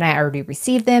coasters, and I already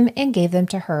received them and gave them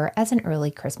to her as an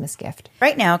early Christmas gift.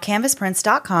 Right now,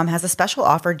 canvasprints.com has a special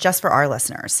offer just for our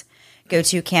listeners. Go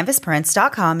to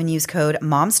canvasprints.com and use code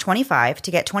MOMS25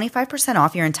 to get 25%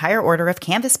 off your entire order of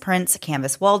canvas prints,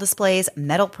 canvas wall displays,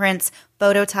 metal prints,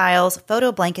 photo tiles,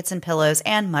 photo blankets and pillows,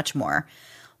 and much more.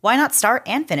 Why not start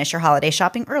and finish your holiday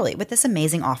shopping early with this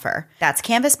amazing offer? That's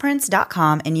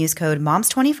canvasprints.com and use code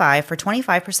MOMS25 for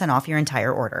 25% off your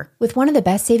entire order. With one of the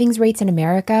best savings rates in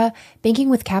America,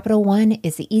 banking with Capital One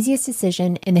is the easiest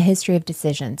decision in the history of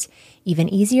decisions. Even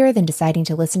easier than deciding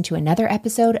to listen to another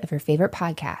episode of your favorite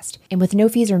podcast. And with no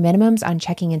fees or minimums on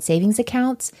checking and savings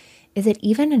accounts, is it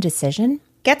even a decision?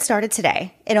 Get started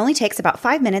today. It only takes about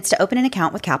 5 minutes to open an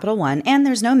account with Capital One, and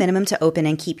there's no minimum to open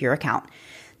and keep your account.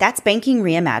 That's banking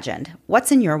reimagined.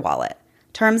 What's in your wallet?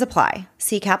 Terms apply.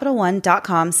 See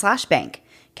CapitalOne.com/bank.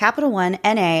 Capital One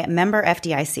N.A. member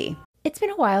FDIC. It's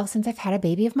been a while since I've had a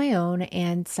baby of my own,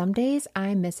 and some days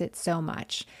I miss it so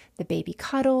much. The baby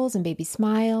cuddles and baby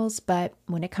smiles, but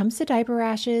when it comes to diaper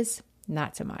rashes,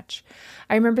 not so much.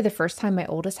 I remember the first time my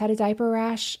oldest had a diaper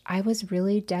rash, I was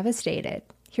really devastated.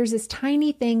 Here's this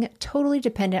tiny thing totally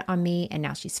dependent on me, and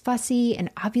now she's fussy and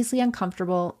obviously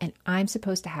uncomfortable, and I'm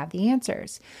supposed to have the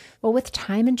answers. Well, with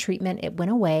time and treatment, it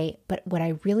went away, but what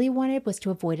I really wanted was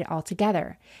to avoid it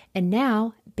altogether. And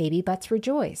now, baby butts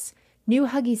rejoice. New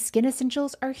Huggies Skin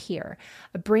Essentials are here,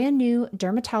 a brand new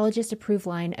dermatologist-approved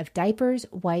line of diapers,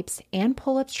 wipes, and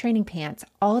pull-ups training pants,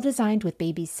 all designed with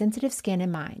baby's sensitive skin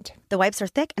in mind. The wipes are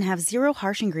thick and have zero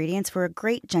harsh ingredients for a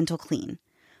great, gentle clean.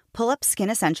 Pull-Up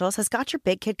Skin Essentials has got your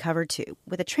big kid covered too,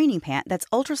 with a training pant that's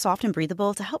ultra soft and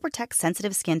breathable to help protect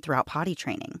sensitive skin throughout potty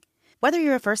training. Whether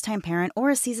you're a first-time parent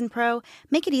or a seasoned pro,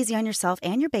 make it easy on yourself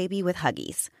and your baby with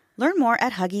Huggies. Learn more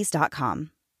at Huggies.com.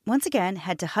 Once again,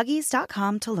 head to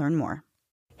Huggies.com to learn more.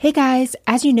 Hey guys,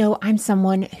 as you know, I'm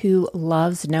someone who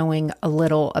loves knowing a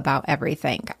little about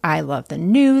everything. I love the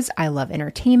news, I love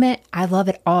entertainment, I love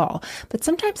it all. But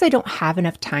sometimes I don't have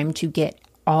enough time to get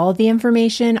all the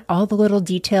information, all the little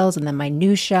details and the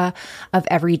minutia of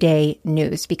everyday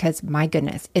news because my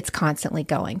goodness, it's constantly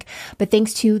going. But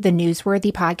thanks to the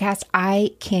Newsworthy podcast,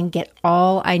 I can get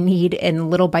all I need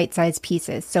in little bite-sized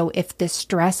pieces. So if the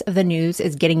stress of the news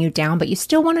is getting you down, but you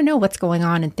still want to know what's going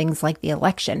on in things like the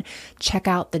election, check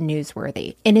out the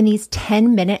Newsworthy. And in these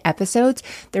 10-minute episodes,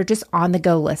 they're just on the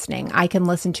go listening. I can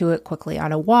listen to it quickly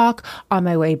on a walk, on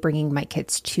my way bringing my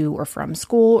kids to or from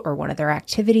school or one of their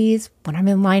activities. When I'm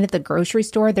in line at the grocery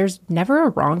store, there's never a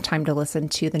wrong time to listen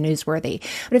to the Newsworthy.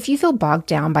 But if you feel bogged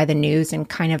down by the news and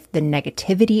kind of the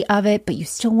negativity of it, but you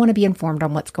still want to be informed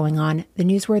on what's going on, the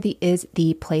Newsworthy is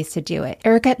the place to do it.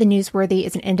 Erica at the Newsworthy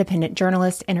is an independent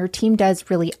journalist, and her team does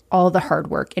really all the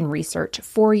hard work and research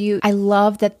for you. I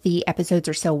love that the episodes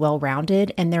are so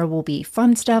well-rounded, and there will be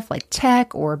fun stuff like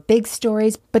tech or big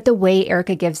stories, but the way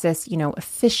Erica gives this,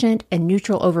 efficient and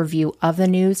neutral overview of the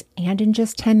news, and in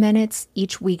just 10 minutes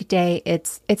each weekday,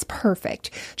 it's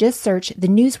perfect. Just search The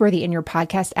Newsworthy in your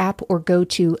podcast app or go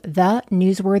to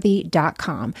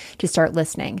thenewsworthy.com to start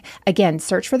listening. Again,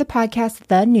 search for the podcast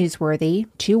The Newsworthy,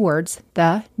 2 words,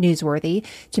 The Newsworthy,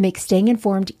 to make staying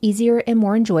informed easier and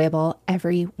more enjoyable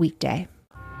every weekday.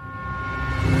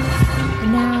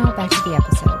 And now back to the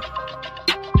episode.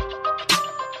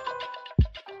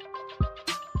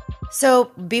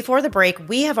 So before the break,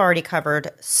 we have already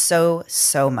covered so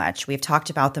much. We've talked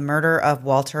about the murder of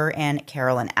Walter and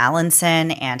Carolyn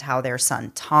Allanson and how their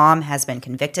son Tom has been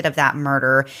convicted of that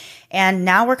murder. And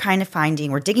now we're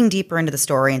digging deeper into the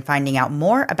story and finding out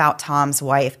more about Tom's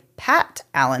wife, Pat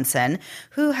Allanson,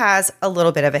 who has a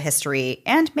little bit of a history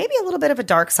and maybe a little bit of a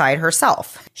dark side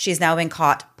herself. She's now been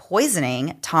caught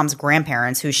poisoning Tom's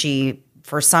grandparents, who she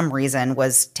for some reason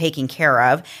was taking care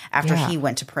of after he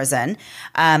went to prison.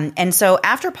 And so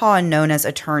after Paul and Nona's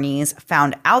attorneys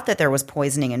found out that there was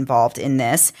poisoning involved in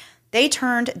this, they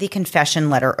turned the confession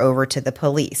letter over to the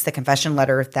police. The confession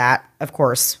letter that, of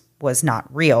course, was not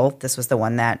real. This was the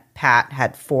one that Pat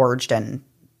had forged and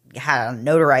had a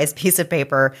notarized piece of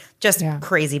paper, just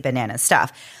crazy banana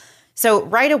stuff. So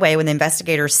right away, when the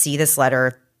investigators see this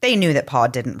letter, they knew that Paul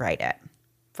didn't write it.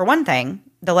 For one thing,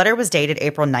 the letter was dated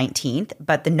April 19th,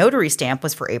 but the notary stamp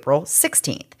was for April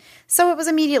 16th. So it was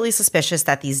immediately suspicious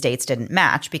that these dates didn't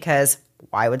match because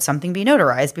why would something be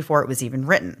notarized before it was even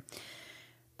written?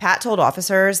 Pat told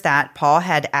officers that Paul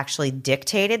had actually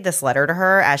dictated this letter to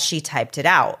her as she typed it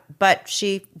out, but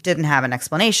she didn't have an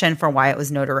explanation for why it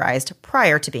was notarized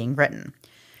prior to being written.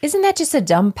 Isn't that just a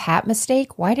dumb Pat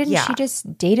mistake? Why didn't she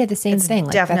just date the same thing?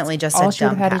 Definitely just a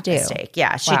dumb Pat mistake.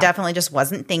 Yeah, she definitely just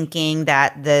wasn't thinking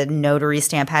that the notary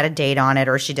stamp had a date on it,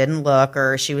 or she didn't look,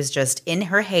 or she was just in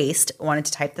her haste wanted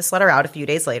to type this letter out a few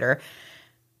days later,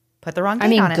 put the wrong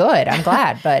date on it. Good. I'm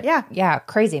glad, but yeah,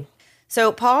 crazy.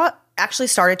 So Paul actually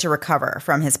started to recover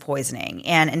from his poisoning,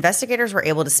 and investigators were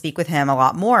able to speak with him a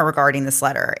lot more regarding this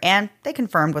letter, and they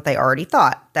confirmed what they already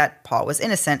thought, that Paul was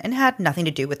innocent and had nothing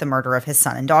to do with the murder of his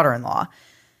son and daughter-in-law.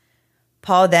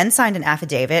 Paul then signed an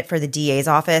affidavit for the DA's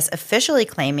office officially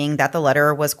claiming that the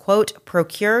letter was, quote,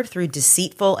 procured through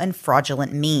deceitful and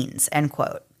fraudulent means, end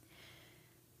quote.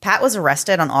 Pat was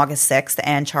arrested on August 6th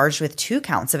and charged with 2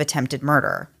 counts of attempted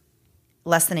murder.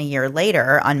 Less than a year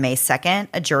later, on May 2nd,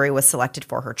 a jury was selected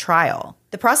for her trial.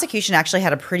 The prosecution actually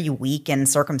had a pretty weak and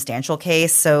circumstantial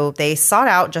case, so they sought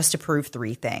out just to prove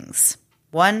 3 things.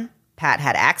 1, Pat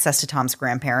had access to Tom's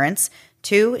grandparents.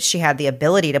 2, she had the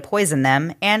ability to poison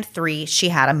them. And 3, she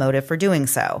had a motive for doing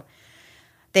so.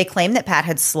 They claimed that Pat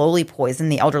had slowly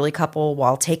poisoned the elderly couple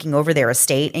while taking over their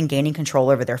estate and gaining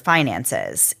control over their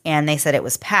finances. And they said it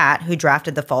was Pat who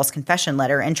drafted the false confession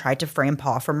letter and tried to frame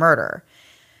Paul for murder.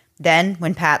 Then,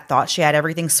 when Pat thought she had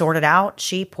everything sorted out,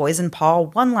 she poisoned Paul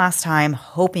one last time,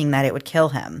 hoping that it would kill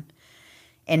him.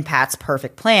 In Pat's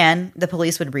perfect plan, the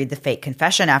police would read the fake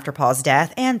confession after Paul's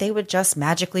death, and they would just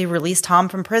magically release Tom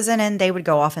from prison, and they would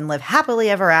go off and live happily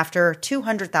ever after,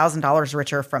 $200,000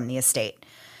 richer from the estate.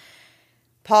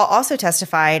 Paul also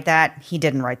testified that he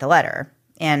didn't write the letter.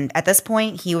 And at this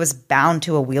point, he was bound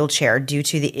to a wheelchair due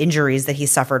to the injuries that he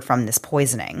suffered from this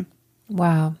poisoning.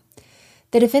 Wow.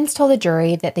 The defense told the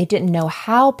jury that they didn't know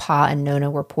how Pa and Nona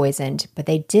were poisoned, but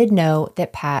they did know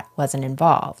that Pat wasn't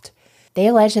involved. They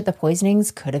alleged that the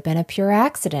poisonings could have been a pure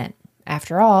accident.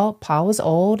 After all, Pa was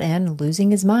old and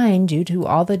losing his mind due to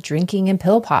all the drinking and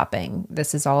pill popping.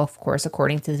 This is all, of course,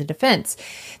 according to the defense.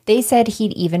 They said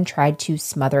he'd even tried to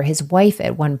smother his wife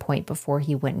at one point before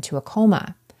he went into a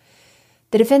coma.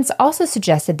 The defense also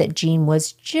suggested that Jean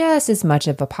was just as much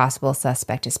of a possible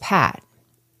suspect as Pat.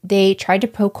 They tried to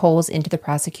poke holes into the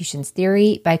prosecution's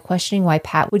theory by questioning why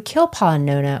Pat would kill Pa and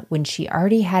Nona when she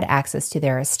already had access to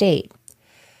their estate.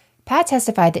 Pat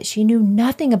testified that she knew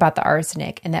nothing about the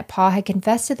arsenic and that Pa had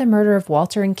confessed to the murder of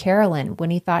Walter and Carolyn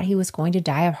when he thought he was going to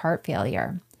die of heart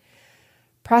failure.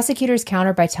 Prosecutors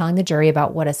countered by telling the jury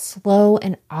about what a slow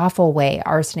and awful way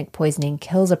arsenic poisoning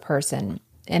kills a person,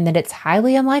 and that it's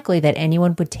highly unlikely that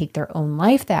anyone would take their own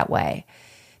life that way.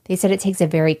 They said it takes a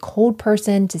very cold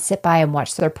person to sit by and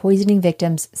watch their poisoning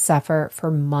victims suffer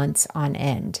for months on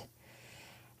end.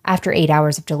 After 8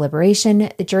 hours of deliberation,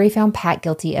 the jury found Pat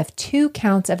guilty of 2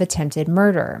 counts of attempted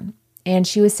murder, and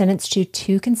she was sentenced to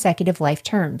 2 consecutive life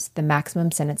terms, the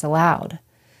maximum sentence allowed.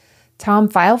 Tom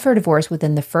filed for divorce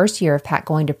within the first year of Pat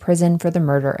going to prison for the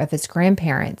murder of his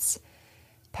grandparents.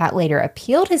 Pat later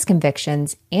appealed his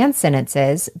convictions and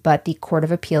sentences, but the Court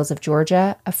of Appeals of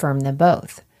Georgia affirmed them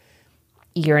both.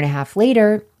 A year and a half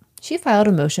later, she filed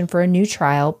a motion for a new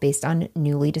trial based on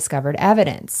newly discovered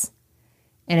evidence.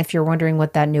 And if you're wondering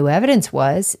what that new evidence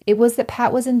was, it was that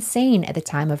Pat was insane at the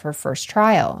time of her first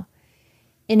trial.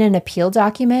 In an appeal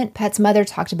document, Pat's mother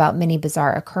talked about many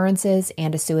bizarre occurrences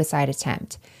and a suicide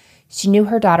attempt. She knew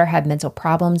her daughter had mental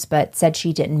problems, but said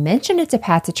she didn't mention it to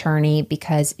Pat's attorney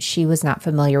because she was not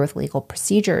familiar with legal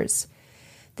procedures.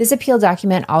 This appeal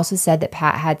document also said that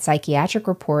Pat had psychiatric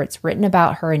reports written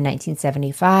about her in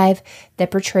 1975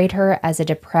 that portrayed her as a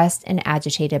depressed and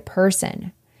agitated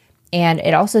person. And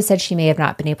it also said she may have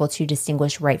not been able to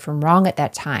distinguish right from wrong at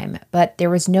that time, but there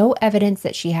was no evidence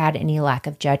that she had any lack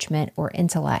of judgment or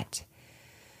intellect.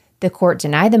 The court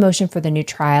denied the motion for the new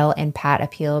trial, and Pat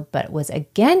appealed, but was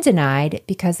again denied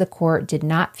because the court did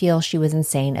not feel she was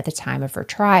insane at the time of her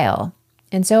trial.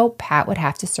 And so Pat would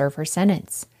have to serve her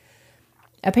sentence.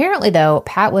 Apparently, though,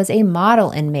 Pat was a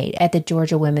model inmate at the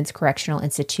Georgia Women's Correctional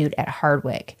Institute at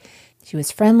Hardwick. She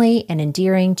was friendly and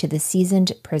endearing to the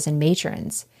seasoned prison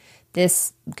matrons.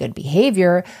 This good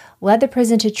behavior led the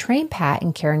prison to train Pat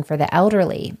in caring for the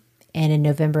elderly. And in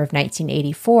November of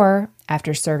 1984,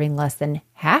 after serving less than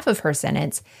half of her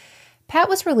sentence, Pat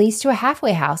was released to a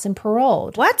halfway house and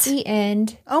paroled. What? The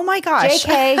end. Oh my gosh.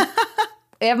 JK.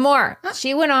 We have more.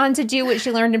 She went on to do what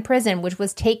she learned in prison, which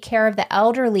was take care of the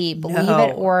elderly, believe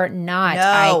it or not.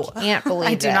 No. I can't believe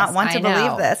I do not want to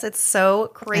believe this. It's so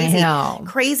crazy. I know.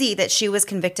 Crazy that she was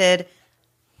convicted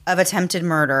of attempted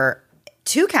murder,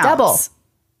 2 counts. Double.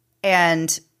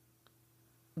 And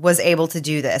was able to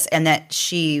do this, and that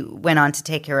she went on to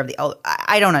take care of the elderly.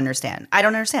 I don't understand.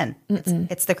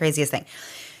 It's the craziest thing.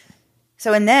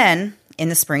 So, and then in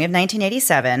the spring of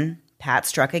 1987, Pat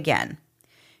struck again.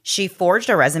 She forged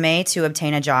a resume to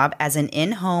obtain a job as an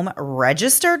in-home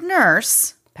registered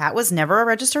nurse. Pat was never a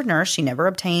registered nurse. She never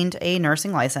obtained a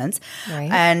nursing license.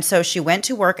 Right. And so she went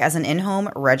to work as an in-home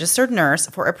registered nurse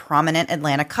for a prominent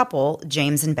Atlanta couple,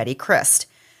 James and Betty Christ.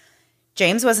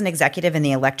 James was an executive in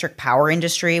the electric power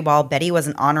industry, while Betty was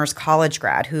an honors college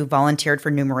grad who volunteered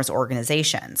for numerous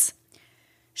organizations.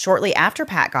 Shortly after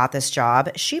Pat got this job,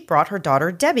 she brought her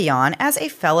daughter Debbie on as a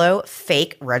fellow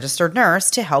fake registered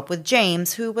nurse to help with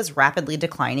James, who was rapidly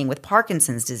declining with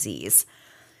Parkinson's disease.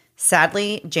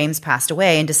 Sadly, James passed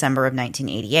away in December of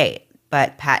 1988,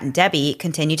 but Pat and Debbie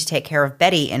continued to take care of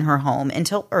Betty in her home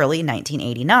until early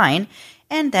 1989,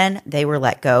 and then they were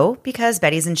let go because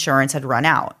Betty's insurance had run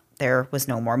out. There was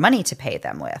no more money to pay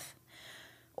them with.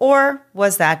 Or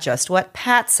was that just what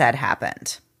Pat said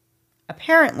happened?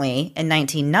 Apparently, in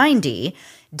 1990,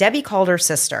 Debbie called her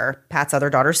sister, Pat's other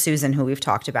daughter Susan, who we've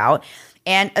talked about,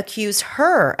 and accused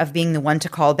her of being the one to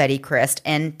call Betty Christ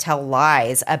and tell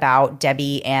lies about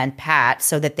Debbie and Pat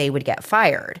so that they would get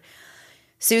fired.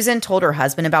 Susan told her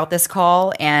husband about this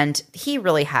call, and he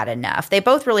really had enough. They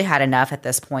both really had enough at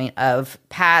this point of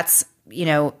Pat's,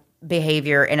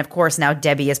 behavior. And of course, now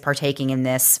Debbie is partaking in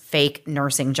this fake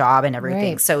nursing job and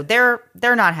everything. Right. So they're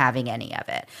not having any of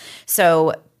it.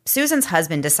 So Susan's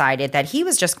husband decided that he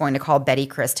was just going to call Betty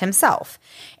Christ himself.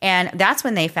 And that's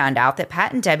when they found out that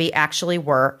Pat and Debbie actually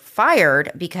were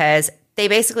fired because They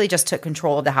basically just took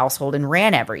control of the household and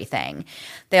ran everything.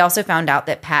 They also found out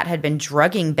that Pat had been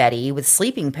drugging Betty with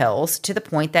sleeping pills to the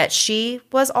point that she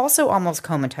was also almost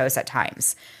comatose at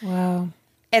times. Wow.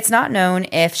 It's not known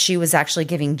if she was actually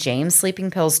giving James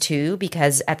sleeping pills too,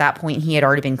 because at that point he had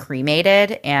already been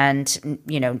cremated and,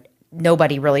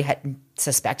 nobody really had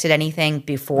suspected anything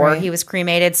before he was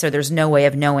cremated. So there's no way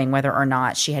of knowing whether or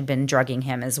not she had been drugging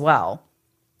him as well.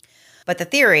 But the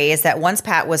theory is that once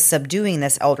Pat was subduing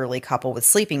this elderly couple with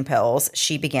sleeping pills,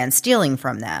 she began stealing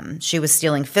from them. She was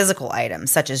stealing physical items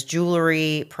such as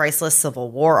jewelry, priceless Civil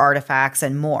War artifacts,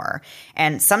 and more.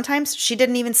 And sometimes she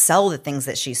didn't even sell the things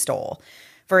that she stole.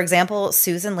 For example,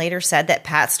 Susan later said that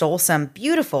Pat stole some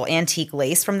beautiful antique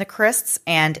lace from the Christs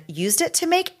and used it to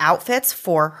make outfits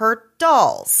for her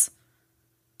dolls.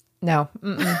 No.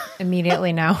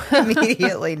 Immediately no.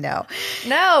 Immediately no.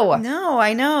 No,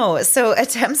 I know. So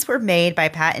attempts were made by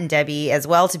Pat and Debbie as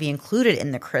well to be included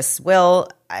in the Chris's will.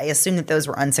 I assume that those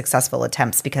were unsuccessful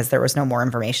attempts because there was no more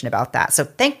information about that. So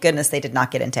thank goodness they did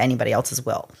not get into anybody else's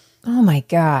will. Oh my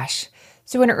gosh.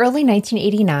 So in early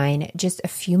 1989, just a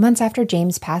few months after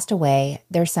James passed away,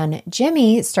 their son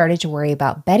Jimmy started to worry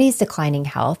about Betty's declining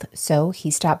health, so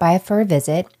he stopped by for a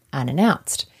visit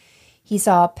unannounced. He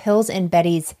saw pills in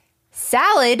Betty's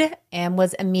salad and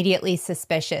was immediatily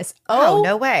suspicious. Oh,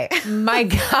 no way. My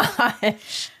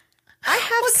gosh. I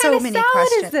have so many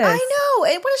questions. Is this? I know.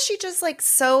 And what is she just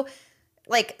so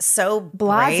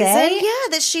blasé? Yeah,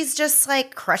 that she's just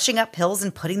crushing up pills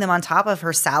and putting them on top of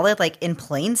her salad in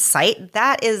plain sight.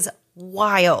 That is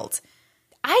wild.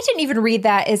 I didn't even read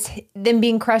that as them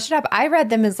being crushed up. I read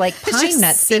them as pine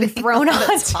nuts being thrown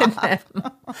onto them.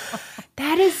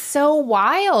 That is so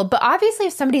wild. But obviously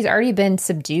if somebody's already been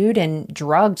subdued and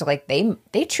drugged,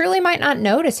 they truly might not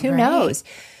notice. Who knows?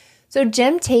 So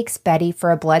Jim takes Betty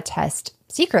for a blood test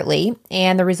secretly,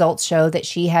 and the results show that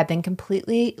she had been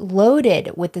completely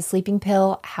loaded with the sleeping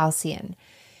pill Halcion.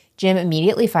 Jim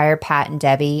immediately fired Pat and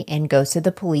Debbie and goes to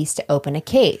the police to open a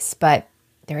case, but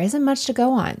there isn't much to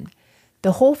go on.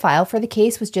 The whole file for the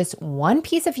case was just one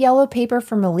piece of yellow paper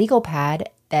from a legal pad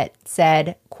that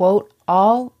said, quote,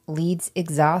 "all leads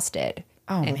exhausted."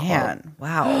 Oh, man.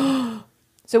 Wow.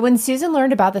 So when Susan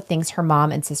learned about the things her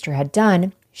mom and sister had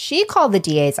done, she called the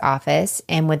DA's office,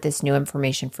 and with this new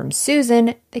information from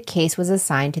Susan, the case was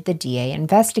assigned to the DA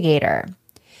investigator.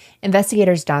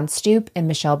 Investigators Don Stoop and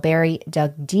Michelle Berry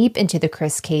dug deep into the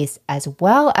Chris case as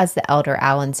well as the Elder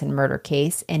Allanson murder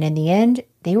case, and in the end,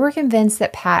 they were convinced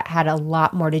that Pat had a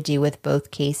lot more to do with both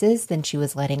cases than she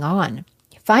was letting on.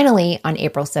 Finally, on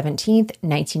April 17th,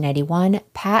 1991,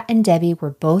 Pat and Debbie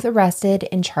were both arrested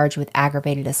and charged with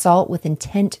aggravated assault with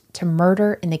intent to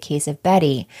murder in the case of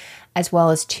Betty, as well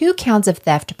as 2 counts of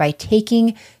theft by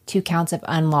taking, 2 counts of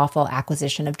unlawful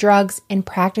acquisition of drugs, and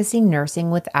practicing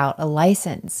nursing without a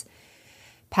license.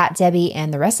 Pat, Debbie,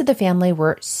 and the rest of the family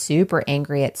were super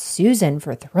angry at Susan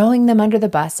for throwing them under the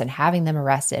bus and having them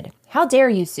arrested. How dare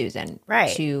you, Susan?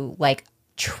 Right. To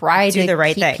try do to the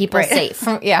right keep thing. People safe.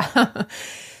 Yeah.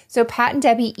 So Pat and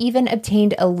Debbie even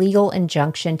obtained a legal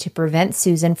injunction to prevent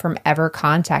Susan from ever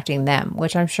contacting them,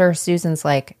 which I'm sure Susan's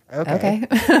okay.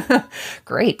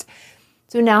 Great.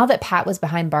 So now that Pat was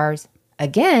behind bars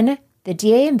again, the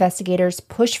DA investigators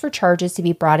pushed for charges to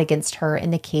be brought against her in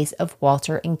the case of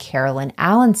Walter and Carolyn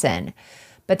Allanson.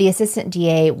 But the assistant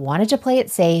DA wanted to play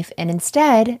it safe, and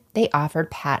instead, they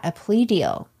offered Pat a plea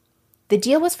deal. The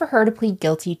deal was for her to plead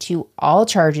guilty to all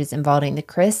charges involving the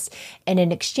Chris, and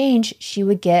in exchange, she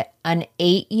would get an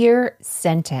 8-year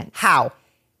sentence. How?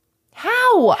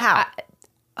 How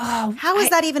is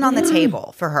that even on the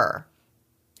table for her?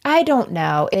 I don't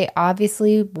know. They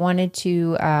obviously wanted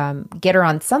to get her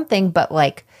on something, but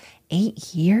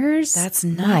 8 years? That's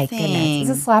nothing. My goodness.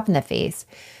 It's a slap in the face.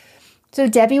 So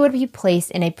Debbie would be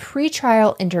placed in a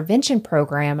pretrial intervention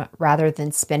program rather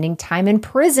than spending time in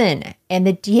prison. And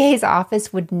the DA's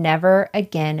office would never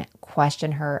again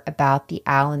question her about the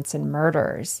Allanson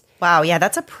murders. Wow. Yeah,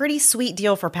 that's a pretty sweet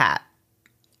deal for Pat.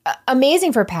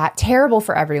 Amazing for Pat, terrible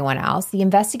for everyone else. The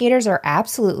investigators are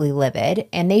absolutely livid,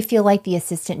 and they feel like the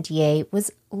assistant DA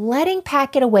was letting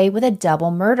Pat get away with a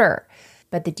double murder.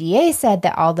 But the DA said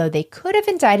that although they could have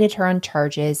indicted her on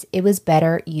charges, it was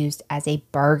better used as a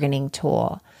bargaining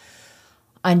tool.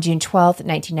 On June 12,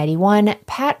 1991,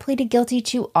 Pat pleaded guilty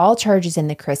to all charges in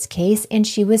the Chris case, and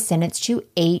she was sentenced to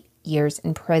 8 years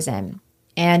in prison.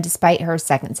 And despite her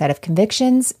second set of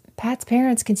convictions, Pat's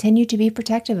parents continued to be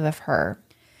protective of her.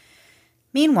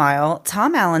 Meanwhile,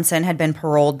 Tom Allanson had been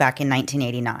paroled back in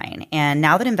 1989, and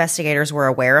now that investigators were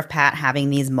aware of Pat having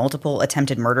these multiple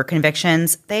attempted murder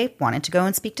convictions, they wanted to go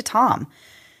and speak to Tom.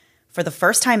 For the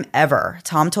first time ever,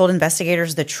 Tom told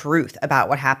investigators the truth about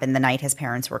what happened the night his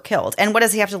parents were killed. And what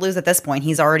does he have to lose at this point?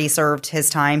 He's already served his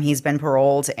time. He's been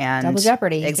paroled. And double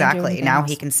jeopardy. Exactly. Now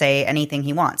he can say anything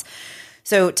he wants.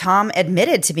 So Tom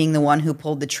admitted to being the one who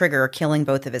pulled the trigger, killing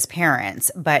both of his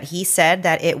parents. But he said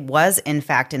that it was, in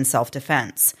fact, in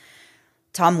self-defense.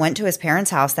 Tom went to his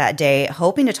parents' house that day,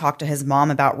 hoping to talk to his mom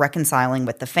about reconciling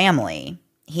with the family.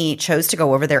 He chose to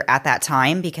go over there at that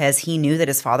time because he knew that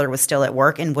his father was still at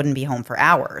work and wouldn't be home for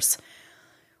hours.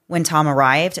 When Tom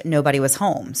arrived, nobody was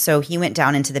home, so he went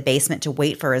down into the basement to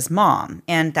wait for his mom.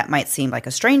 And that might seem like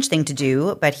a strange thing to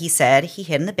do, but he said he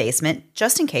hid in the basement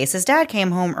just in case his dad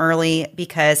came home early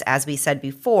because, as we said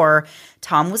before,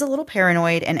 Tom was a little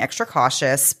paranoid and extra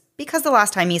cautious because the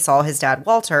last time he saw his dad,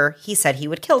 Walter, he said he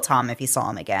would kill Tom if he saw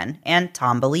him again, and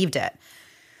Tom believed it.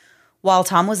 While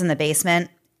Tom was in the basement,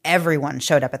 everyone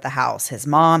showed up at the house: his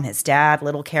mom, his dad,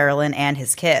 little Carolyn, and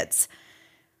his kids.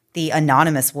 The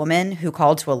anonymous woman who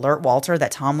called to alert Walter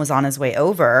that Tom was on his way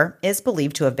over is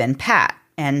believed to have been Pat.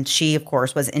 And she, of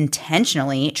course, was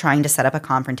intentionally trying to set up a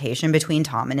confrontation between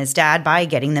Tom and his dad by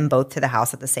getting them both to the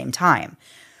house at the same time.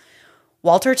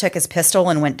 Walter took his pistol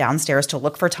and went downstairs to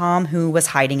look for Tom, who was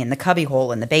hiding in the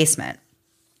cubbyhole in the basement.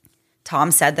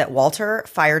 Tom said that Walter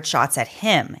fired shots at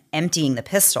him, emptying the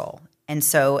pistol. And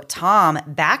so Tom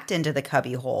backed into the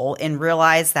cubbyhole and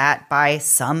realized that by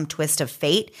some twist of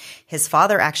fate, his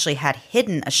father actually had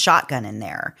hidden a shotgun in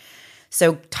there.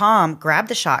 So Tom grabbed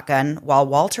the shotgun while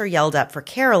Walter yelled up for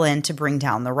Carolyn to bring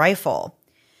down the rifle.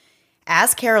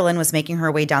 As Carolyn was making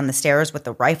her way down the stairs with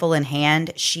the rifle in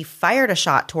hand, she fired a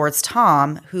shot towards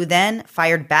Tom, who then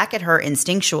fired back at her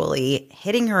instinctually,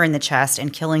 hitting her in the chest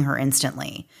and killing her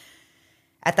instantly.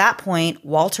 At that point,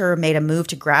 Walter made a move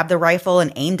to grab the rifle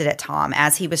and aimed it at Tom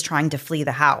as he was trying to flee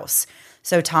the house.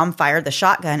 So Tom fired the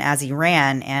shotgun as he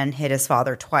ran and hit his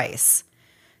father twice.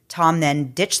 Tom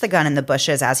then ditched the gun in the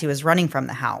bushes as he was running from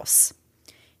the house.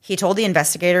 He told the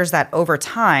investigators that over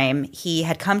time, he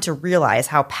had come to realize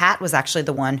how Pat was actually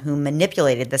the one who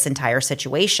manipulated this entire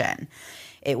situation.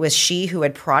 It was she who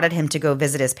had prodded him to go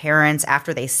visit his parents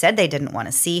after they said they didn't want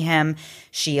to see him.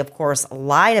 She, of course,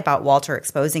 lied about Walter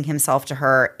exposing himself to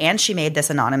her, and she made this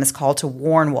anonymous call to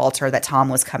warn Walter that Tom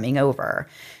was coming over.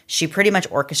 She pretty much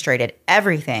orchestrated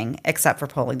everything except for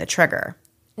pulling the trigger.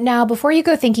 Now, before you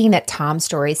go thinking that Tom's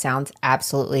story sounds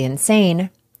absolutely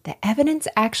insane, the evidence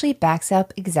actually backs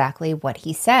up exactly what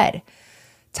he said.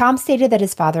 Tom stated that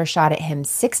his father shot at him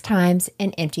 6 times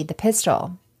and emptied the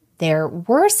pistol. There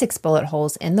were 6 bullet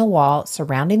holes in the wall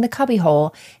surrounding the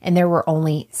cubbyhole, and there were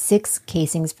only 6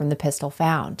 casings from the pistol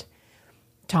found.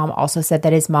 Tom also said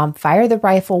that his mom fired the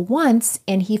rifle once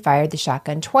and he fired the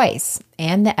shotgun twice,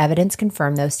 and the evidence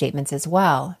confirmed those statements as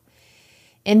well.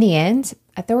 In the end,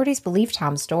 authorities believed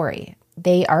Tom's story.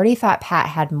 They already thought Pat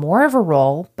had more of a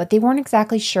role, but they weren't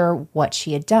exactly sure what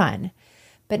she had done.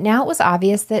 But now it was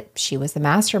obvious that she was the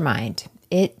mastermind.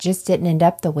 It just didn't end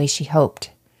up the way she hoped.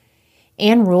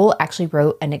 Anne Rule actually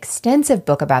wrote an extensive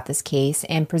book about this case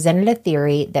and presented a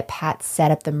theory that Pat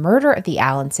set up the murder of the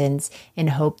Allansons in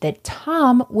hope that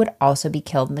Tom would also be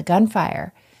killed in the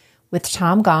gunfire. With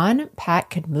Tom gone, Pat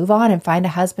could move on and find a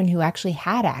husband who actually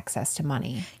had access to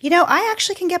money. You know, I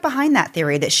actually can get behind that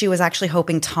theory that she was actually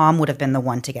hoping Tom would have been the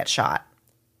one to get shot.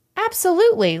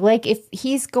 Absolutely. Like, if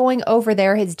he's going over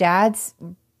there, his dad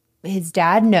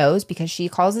knows because she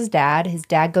calls his dad. His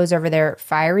dad goes over there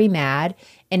fiery mad,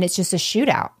 and it's just a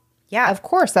shootout. Yeah. Of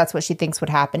course, that's what she thinks would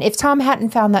happen. If Tom hadn't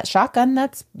found that shotgun,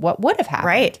 that's what would have happened.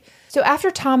 Right. So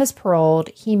after Tom is paroled,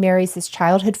 he marries his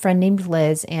childhood friend named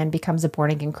Liz and becomes a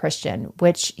born-again Christian,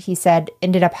 which he said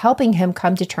ended up helping him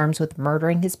come to terms with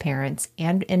murdering his parents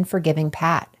and in forgiving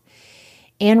Pat.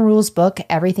 Anne Rule's book,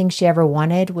 Everything She Ever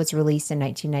Wanted, was released in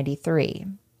 1993.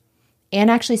 Anne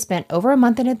actually spent over a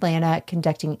month in Atlanta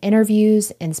conducting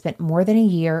interviews and spent more than a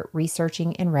year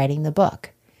researching and writing the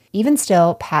book. Even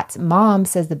still, Pat's mom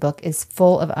says the book is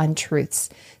full of untruths,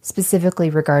 specifically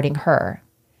regarding her.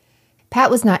 Pat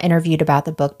was not interviewed about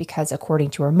the book because, according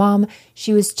to her mom,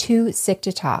 she was too sick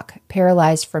to talk,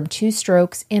 paralyzed from 2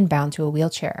 strokes, and bound to a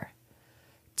wheelchair.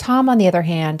 Tom, on the other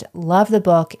hand, loved the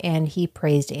book and he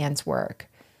praised Anne's work.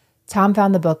 Tom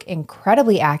found the book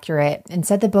incredibly accurate and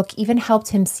said the book even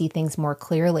helped him see things more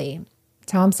clearly.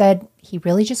 Tom said he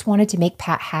really just wanted to make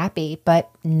Pat happy,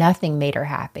 but nothing made her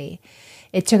happy.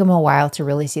 It took him a while to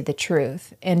really see the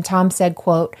truth. And Tom said,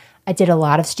 quote, "I did a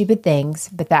lot of stupid things,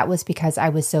 but that was because I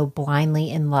was so blindly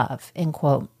in love," end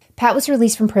quote. Pat was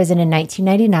released from prison in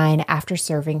 1999 after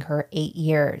serving her 8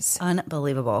 years.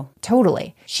 Unbelievable.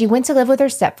 Totally. She went to live with her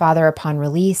stepfather upon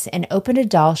release and opened a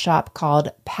doll shop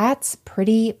called Pat's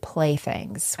Pretty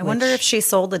Playthings. I wonder if she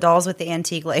sold the dolls with the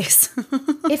antique lace.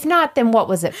 If not, then what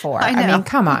was it for? I mean,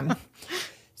 come on.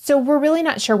 So we're really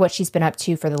not sure what she's been up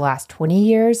to for the last 20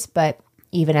 years, but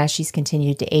even as she's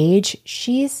continued to age,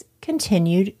 she's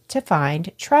continued to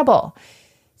find trouble.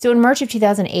 So in March of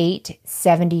 2008,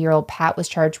 70-year-old Pat was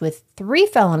charged with 3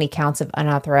 felony counts of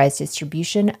unauthorized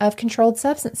distribution of controlled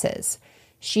substances.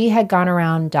 She had gone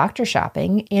around doctor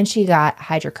shopping, and she got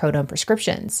hydrocodone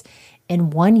prescriptions.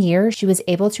 In 1 year, she was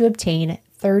able to obtain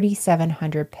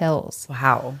 3,700 pills.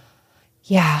 Wow.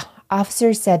 Yeah.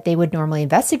 Officers said they would normally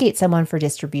investigate someone for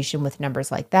distribution with numbers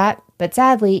like that, but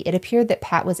sadly, it appeared that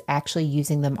Pat was actually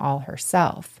using them all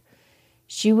herself.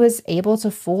 She was able to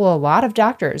fool a lot of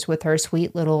doctors with her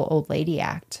sweet little old lady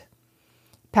act.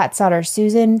 Pat's daughter,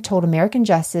 Susan, told American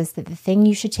Justice that the thing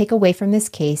you should take away from this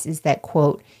case is that,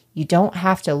 quote, you don't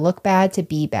have to look bad to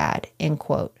be bad, end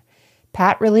quote.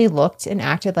 Pat really looked and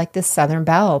acted like this Southern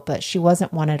belle, but she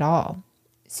wasn't one at all.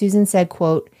 Susan said,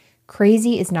 quote,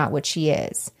 crazy is not what she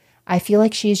is. I feel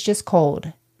like she's just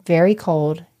cold, very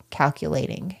cold,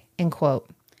 calculating, end quote.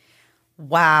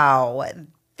 Wow.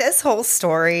 This whole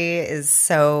story is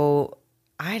so,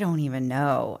 I don't even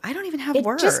know. I don't even have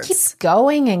words. It just keeps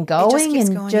going and going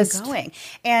and going.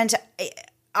 And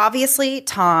obviously,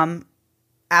 Tom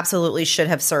absolutely should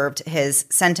have served his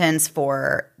sentence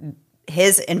for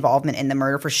his involvement in the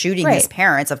murder, for shooting his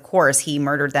parents. Of course, he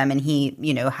murdered them, and he,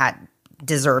 had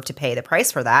deserved to pay the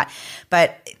price for that.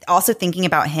 But also thinking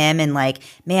about him and like,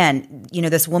 man,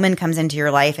 this woman comes into your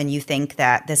life and you think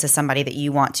that this is somebody that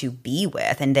you want to be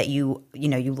with, and that you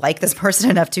like this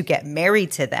person enough to get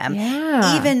married to them,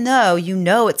 even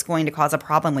though it's going to cause a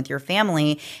problem with your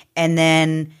family. And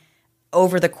then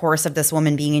over the course of this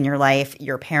woman being in your life,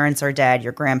 your parents are dead,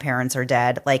 your grandparents are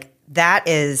dead. Like, that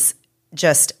is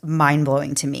just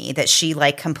mind-blowing to me, that she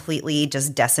like completely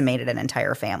just decimated an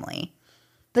entire family.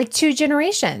 Like 2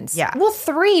 generations. Yeah. Well,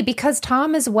 3, because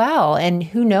Tom as well. And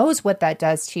who knows what that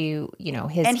does to, his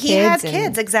kids. And he had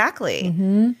kids, exactly.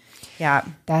 Mm-hmm. Yeah.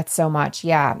 That's so much.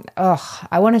 Yeah. Oh,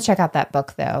 I want to check out that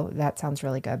book, though. That sounds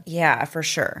really good. Yeah, for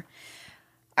sure.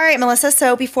 All right, Melissa.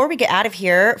 So before we get out of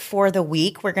here for the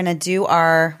week, we're going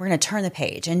to turn the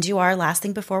page and do our last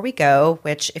thing before we go,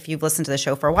 which if you've listened to the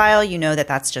show for a while, you know that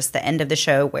that's just the end of the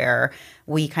show where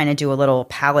we kind of do a little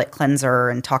palate cleanser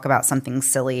and talk about something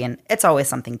silly, and it's always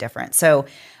something different. So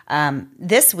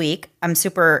this week, I'm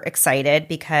super excited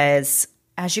because,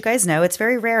 as you guys know, it's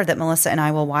very rare that Melissa and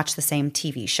I will watch the same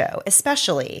TV show,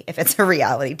 especially if it's a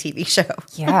reality TV show.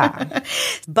 Yeah.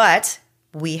 But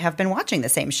we have been watching the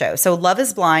same show. So Love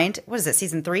is Blind, what is it,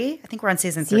 season 3? I think we're on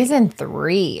season 3. Season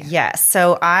 3. Yes.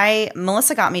 So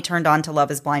Melissa got me turned on to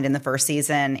Love is Blind in the first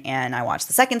season, and I watched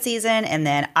the second season, and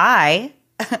then I,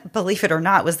 believe it or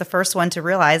not, was the first one to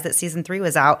realize that season 3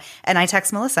 was out. And I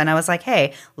text Melissa and I was like,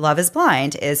 hey, Love is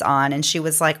Blind is on. And she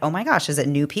was like, oh my gosh, is it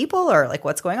new people or like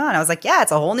what's going on? I was like, yeah,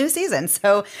 it's a whole new season.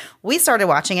 So we started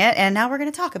watching it, and now we're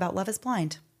going to talk about Love is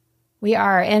Blind. We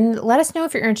are. And let us know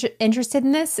if you're interested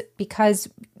in this, because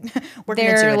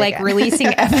they're like releasing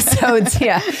episodes.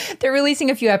 Yeah. They're releasing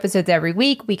a few episodes every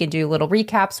week. We can do little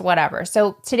recaps, whatever.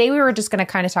 So today we were just going to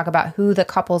kind of talk about who the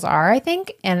couples are, I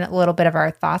think, and a little bit of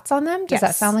our thoughts on them. Does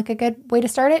that sound like a good way to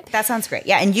start it? That sounds great.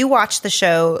 Yeah. And you watched the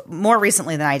show more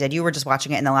recently than I did. You were just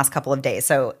watching it in the last couple of days.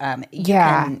 So you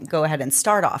can go ahead and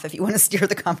start off if you want to steer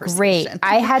the conversation. Great.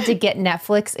 I had to get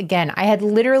Netflix again. I had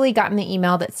literally gotten the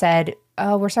email that said,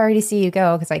 oh, we're sorry to see you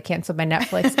go, because I canceled my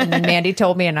Netflix. And then Mandy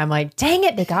told me, and I'm like, dang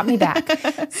it, they got me back.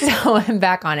 So I'm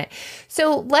back on it.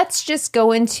 So let's just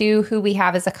go into who we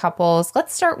have as a couples.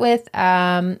 Let's start with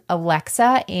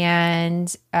Alexa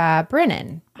and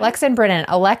Brennan. Alexa and Brennan.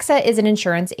 Alexa is an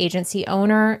insurance agency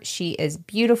owner. She is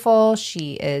beautiful.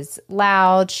 She is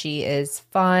loud. She is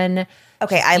fun.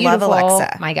 Okay, I love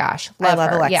Alexa. My gosh. I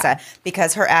love Alexa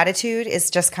because her attitude is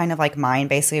just kind of like mine,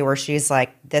 basically, where she's like,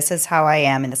 this is how I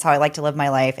am and this is how I like to live my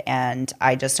life, and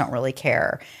I just don't really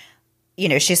care.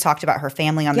 She's talked about her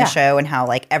family on the show and how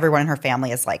like everyone in her family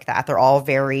is like that. They're all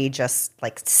very just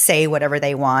like say whatever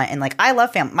they want. And like I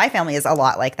love my family is a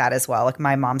lot like that as well. Like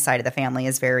my mom's side of the family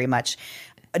is very much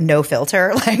no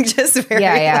filter, like just very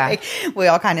like we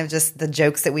all kind of just the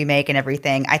jokes that we make and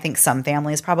everything. I think some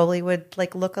families probably would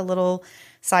like look a little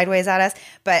sideways at us,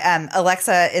 but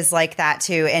Alexa is like that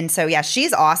too. And so yeah,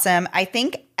 she's awesome. I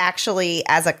think actually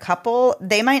as a couple,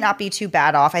 they might not be too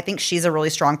bad off. I think she's a really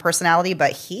strong personality,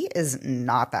 but he is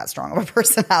not that strong of a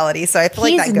personality. So I feel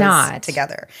like that goes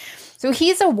together. So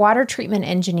he's a water treatment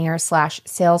engineer /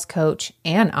 sales coach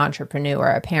and entrepreneur,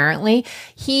 apparently.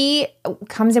 He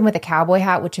comes in with a cowboy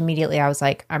hat, which immediately I was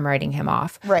like, I'm writing him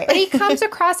off. Right. But he comes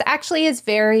across actually as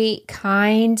very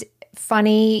kind,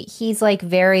 funny. He's like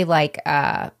very like,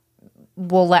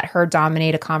 will let her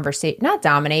dominate a conversation, not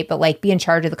dominate, but like be in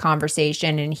charge of the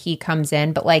conversation. And he comes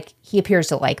in, but like he appears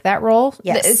to like that role.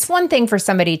 Yes. It's one thing for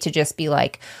somebody to just be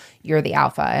like, you're the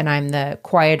alpha and I'm the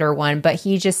quieter one, but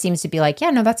he just seems to be like,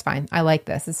 yeah, no, that's fine. I like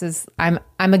this. I'm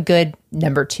a good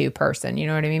number 2 person. You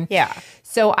know what I mean? Yeah.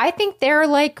 So I think they're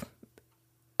like,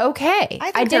 okay.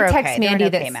 I did text Mandy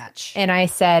this match. And I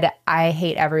said, I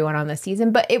hate everyone on this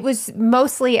season, but it was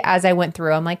mostly as I went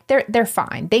through, I'm like, they're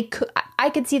fine.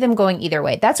 I could see them going either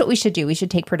way. That's what we should do. We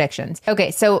should take predictions. Okay.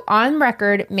 So on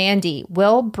record, Mandy,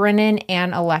 will Brennan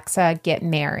and Alexa get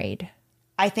married?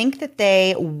 I think that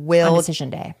they will. On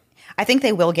decision day. I think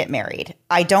they will get married.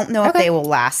 I don't know if they will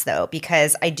last, though,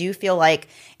 because I do feel like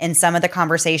in some of the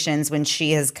conversations when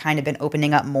she has kind of been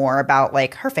opening up more about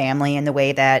like her family and the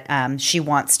way that she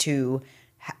wants to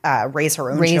raise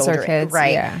her own children. Her kids,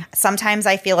 right. Yeah. Sometimes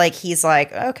I feel like he's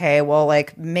like, okay, well,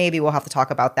 like maybe we'll have to talk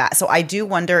about that. So I do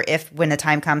wonder if when the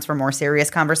time comes for more serious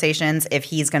conversations, if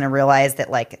he's going to realize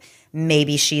that like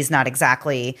maybe she's not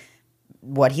exactly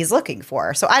what he's looking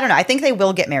for. So I don't know. I think they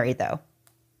will get married, though.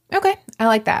 Okay. I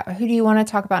like that. Who do you want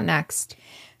to talk about next?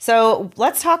 So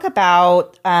let's talk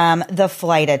about the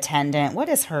flight attendant. What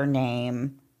is her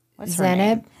name? What's her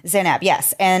name? Zainab,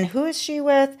 yes. And who is she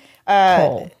with?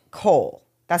 Cole.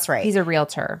 That's right. He's a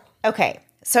realtor. Okay.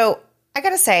 So I got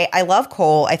to say, I love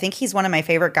Cole. I think he's one of my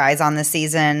favorite guys on this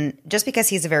season just because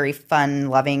he's a very fun,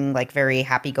 loving, like very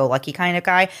happy-go-lucky kind of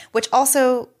guy, which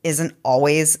also isn't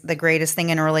always the greatest thing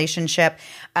in a relationship.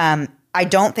 I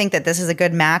don't think that this is a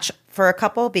good match for a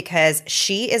couple because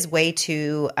she is way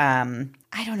too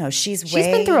I don't know. She's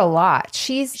been through a lot.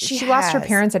 She lost her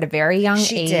parents at a very young age.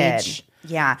 She did.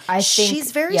 Yeah. I think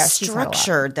she's very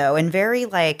structured though, and very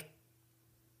like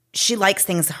she likes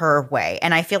things her way.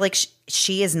 And I feel like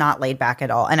she is not laid back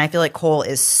at all. And I feel like Cole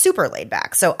is super laid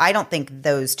back. So I don't think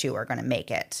those two are going to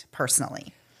make it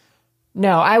personally.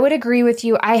 No, I would agree with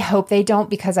you. I hope they don't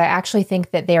because I actually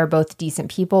think that they are both decent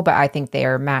people, but I think they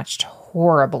are matched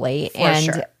horribly.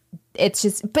 Sure. It's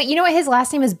just, but you know what? His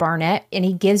last name is Barnett and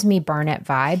he gives me Barnett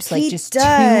vibes. Like just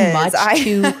does.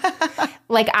 Too much.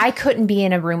 Like I couldn't be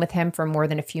in a room with him for more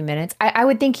than a few minutes. I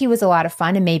would think he was a lot of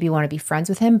fun and maybe want to be friends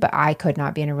with him, but I could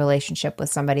not be in a relationship with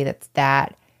somebody that's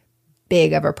that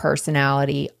big of a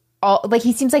personality. Like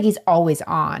he seems like he's always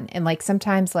on and like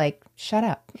sometimes like shut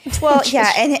up. Well,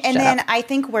 yeah, and then I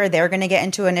think where they're going to get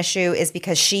into an issue is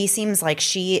because she seems like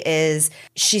she's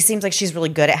really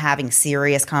good at having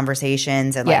serious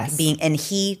conversations and like and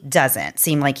he doesn't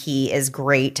seem like he is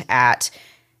great at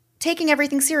taking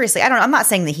everything seriously. I don't know. I'm not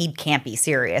saying that he can't be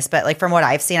serious, but like from what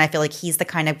I've seen, I feel like he's the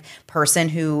kind of person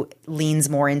who leans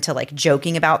more into like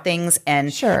joking about things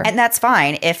and that's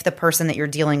fine if the person that you're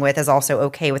dealing with is also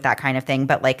okay with that kind of thing.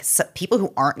 But like people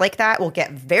who aren't like that will get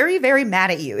very, very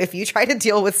mad at you if you try to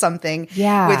deal with something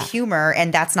with humor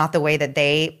and that's not the way that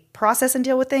they process and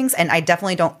deal with things. And I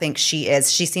definitely don't think she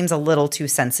is. She seems a little too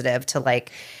sensitive to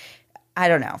like, I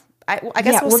don't know. I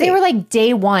guess we'll see. They were like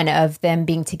day one of them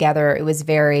being together. It was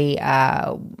very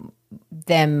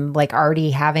them like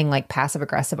already having like passive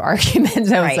aggressive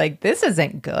arguments. I was like, this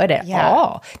isn't good at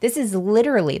all. This is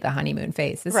literally the honeymoon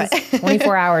phase. This is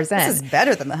 24 hours in. This is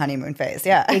better than the honeymoon phase.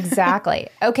 Yeah, exactly.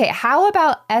 Okay, how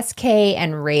about SK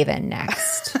and Raven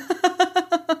next?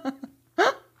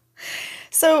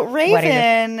 So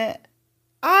Raven.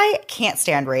 I can't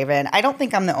stand Raven. I don't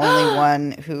think I'm the only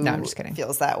one who I'm just kidding.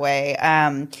 Feels that way.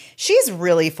 She's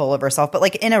really full of herself, but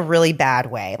like in a really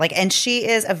bad way. Like, and she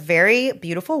is a very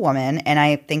beautiful woman, and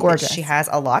I think that she has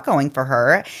a lot going for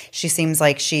her. She seems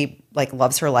like she like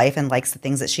loves her life and likes the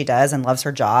things that she does and loves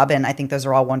her job, and I think those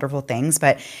are all wonderful things.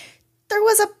 But there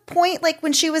was a point like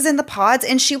when she was in the pods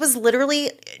and she was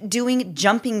literally doing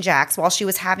jumping jacks while she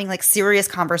was having like serious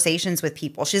conversations with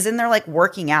people. She's in there like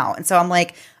working out. And so I'm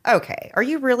like, okay, are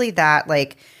you really that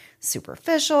like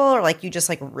superficial or like you just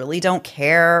like really don't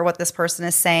care what this person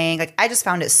is saying? Like I just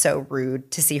found it so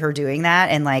rude to see her doing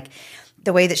that and like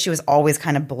the way that she was always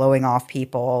kind of blowing off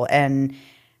people. And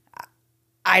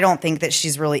I don't think that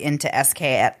she's really into SK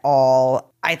at all.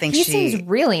 I think he seems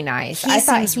really nice. I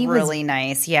thought he was really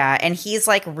nice. Yeah. And he's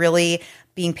like really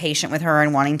being patient with her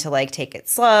and wanting to like take it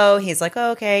slow. He's like,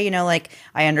 oh, okay, you know, like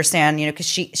I understand, you know, because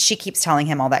she keeps telling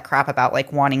him all that crap about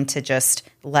like wanting to just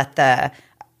let the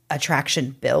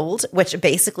attraction build, which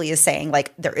basically is saying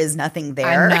like there is nothing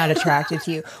there. I'm not attracted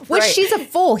to you. Which she's a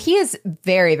fool. He is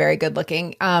very, very good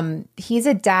looking. He's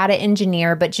a data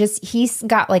engineer, but just he's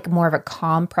got like more of a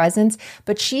calm presence.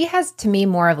 But she has to me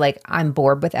more of like I'm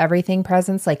bored with everything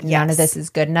presence. Like none of this is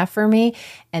good enough for me.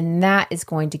 And that is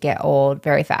going to get old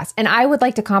very fast. And I would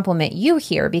like to compliment you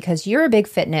here because you're a big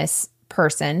fitness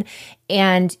person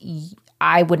and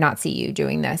I would not see you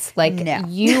doing this. Like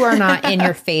you are not in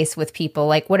your face with people.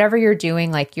 Like whatever you're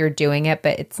doing, like you're doing it,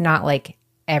 but it's not like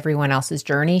everyone else's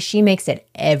journey. She makes it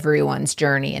everyone's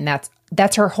journey. And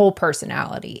that's her whole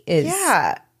personality is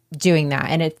doing that.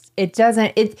 And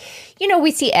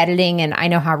we see editing and I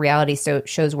know how reality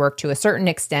shows work to a certain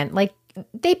extent. Like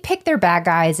they pick their bad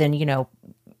guys and,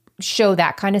 show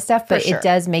that kind of stuff, but it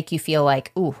does make you feel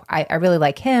like, ooh, I really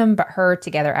like him, but her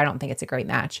together, I don't think it's a great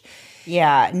match.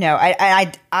 Yeah, no,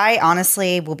 I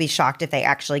honestly will be shocked if they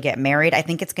actually get married. I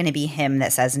think it's going to be him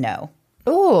that says no.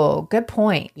 Oh, good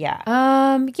point. Yeah.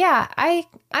 I'm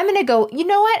going to go, you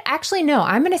know what? Actually, no,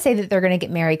 I'm going to say that they're going to get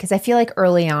married because I feel like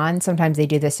early on, sometimes they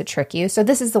do this to trick you. So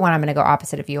this is the one I'm going to go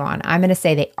opposite of you on. I'm going to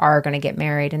say they are going to get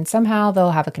married and somehow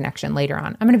they'll have a connection later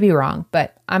on. I'm going to be wrong,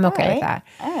 but I'm okay with that.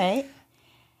 All right.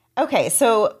 Okay,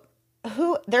 so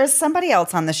there's somebody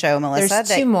else on the show, Melissa, there's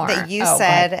two more. That you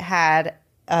said had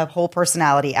a whole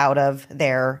personality out of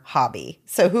their hobby.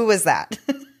 So who was that?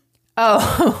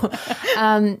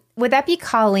 Would that be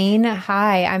Colleen?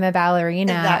 Hi, I'm a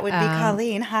ballerina. That would be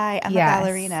Colleen. Hi, I'm a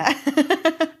ballerina.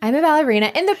 I'm a ballerina.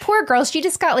 And the poor girl, she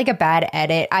just got like a bad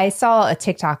edit. I saw a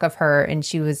TikTok of her and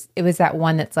it was that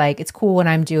one that's like, it's cool when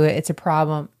I'm do it, it's a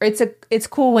problem. Or it's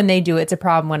cool when they do it, it's a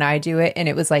problem when I do it. And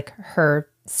it was like her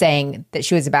saying that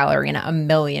she was a ballerina a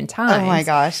million times. Oh my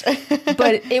gosh.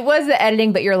 But it was the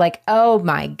editing, but you're like, oh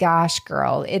my gosh,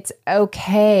 girl, it's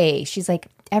okay. She's like,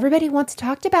 everybody wants to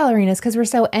talk to ballerinas because we're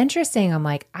so interesting. I'm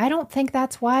like, I don't think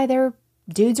that's why their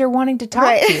dudes are wanting to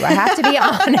talk to you. I have to be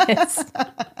honest.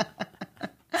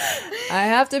 I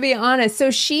have to be honest.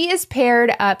 So she is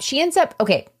paired up. She ends up,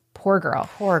 okay, poor girl.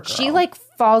 She like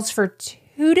falls for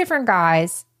two different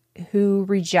guys who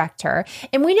reject her.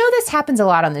 And we know this happens a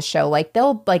lot on the show. Like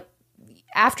they'll like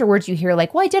afterwards you hear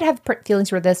like, well, I did have feelings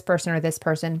for this person or this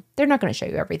person. They're not going to show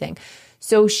you everything.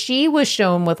 So she was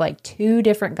shown with like two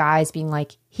different guys being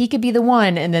like, he could be the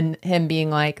one. And then him being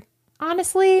like,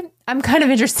 honestly, I'm kind of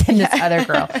interested in this other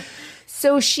girl.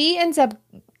 So she ends up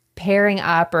pairing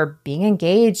up or being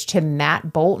engaged to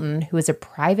Matt Bolton, who is a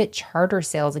private charter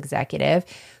sales executive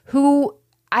who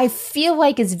I feel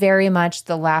like is very much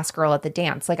the last girl at the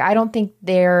dance. Like, I don't think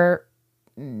they're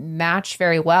matched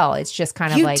very well. It's just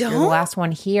kind of you're the last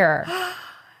one here.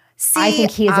 See, I think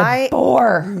he is a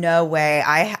bore. No way.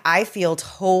 I feel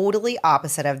totally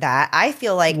opposite of that. I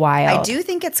feel like I do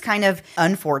think it's kind of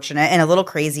unfortunate and a little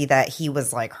crazy that he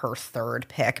was like her third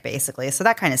pick, basically. So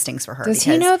that kind of stinks for her. Does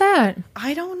he know that?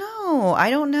 I don't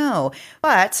know.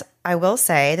 But I will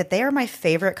say that they are my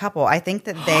favorite couple. I think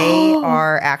that they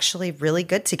are actually really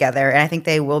good together, and I think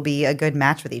they will be a good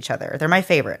match with each other. They're my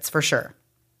favorites for sure.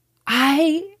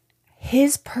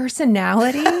 His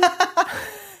personality...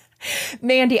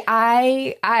 Mandy,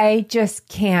 I just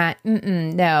can't.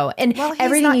 No. And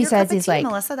everything he says is like,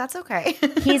 Melissa, that's okay.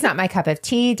 He's not my cup of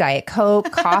tea, Diet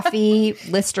Coke, coffee,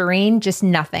 Listerine, just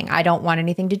nothing. I don't want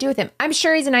anything to do with him. I'm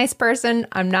sure he's a nice person.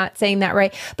 I'm not saying that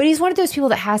right. But he's one of those people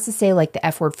that has to say like the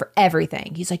F word for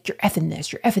everything. He's like, you're effing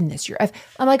this, you're effing this, you're F.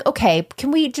 I'm like, okay, can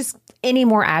we just any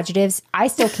more adjectives? I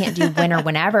still can't do when or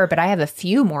whenever, but I have a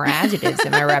few more adjectives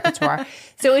in my repertoire.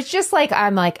 So it's just like,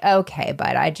 I'm like, okay,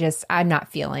 but I'm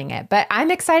not feeling it. But I'm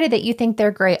excited that you think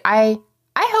they're great. I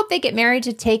hope they get married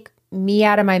to take me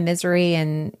out of my misery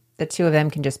and the two of them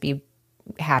can just be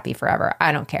happy forever.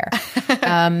 I don't care.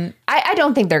 I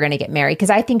don't think they're going to get married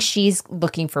because I think she's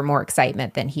looking for more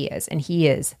excitement than he is. And he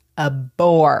is a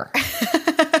bore.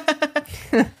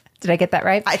 Did I get that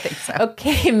right? I think so.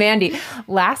 Okay, Mandy.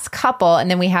 Last couple,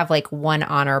 and then we have like one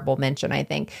honorable mention, I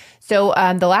think. So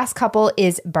the last couple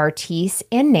is Bartise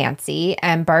and Nancy.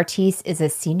 And Bartise is a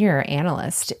senior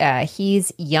analyst.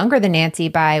 He's younger than Nancy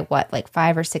by like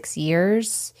 5 or 6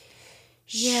 years.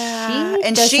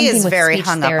 Yeah. She is very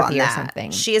hung up on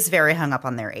that. She is very hung up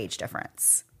on their age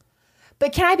difference.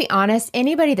 But can I be honest?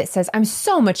 Anybody that says, I'm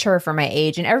so mature for my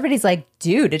age, and everybody's like,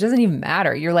 dude, it doesn't even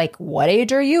matter. You're like, what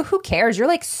age are you? Who cares? You're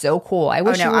like so cool. I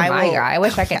wish you were my guy. I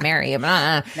wish I could marry him.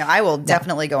 No, I will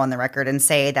definitely go on the record and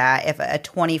say that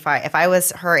if I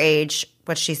was her age,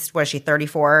 was she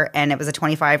 34, and it was a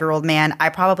 25-year-old man, I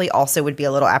probably also would be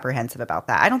a little apprehensive about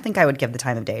that. I don't think I would give the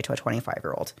time of day to a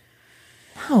 25-year-old.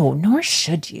 No, nor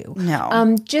should you.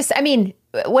 No.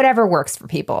 whatever works for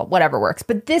people, whatever works.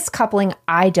 But this coupling,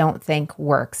 I don't think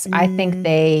works. I think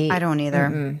I don't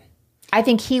either. I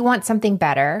think he wants something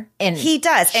better, and he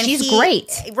does. And she's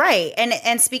great, right?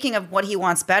 And speaking of what he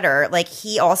wants better, like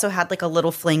he also had like a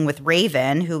little fling with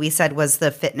Raven, who we said was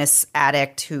the fitness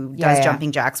addict who does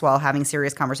jumping jacks while having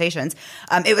serious conversations.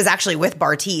 It was actually with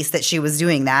Bartice that she was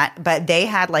doing that, but they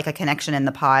had like a connection in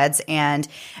the pods. And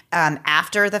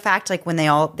after the fact, like when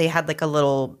they had like a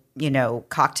little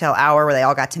cocktail hour where they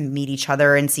all got to meet each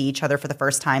other and see each other for the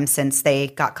first time since they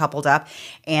got coupled up,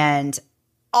 and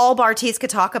all Bartice could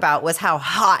talk about was how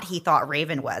hot he thought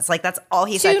Raven was. Like, that's all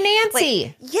he said. To Nancy.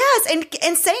 Like, yes,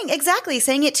 and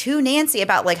saying it to Nancy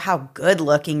about, like, how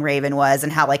good-looking Raven was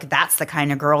and how, like, that's the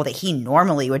kind of girl that he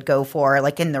normally would go for,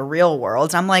 like, in the real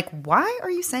world. I'm like, why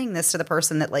are you saying this to the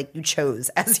person that, like, you chose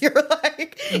as your,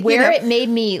 like... Where it made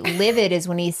me livid is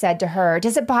when he said to her,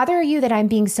 does it bother you that I'm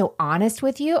being so honest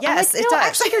with you? Yes, like, it does.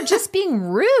 Actually, you're just being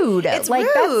rude. It's like,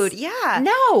 rude, yeah.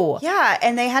 No. Yeah,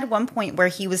 and they had one point where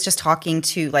he was just talking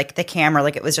to, like, the camera,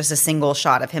 like it was just a single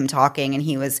shot of him talking, and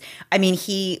he was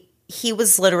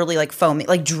literally like foaming,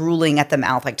 like drooling at the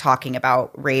mouth, like talking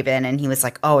about Raven, and he was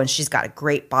like, oh, and she's got a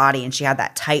great body, and she had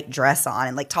that tight dress on,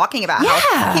 and like talking about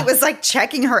how he was like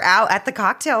checking her out at the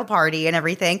cocktail party and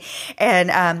everything.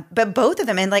 And but both of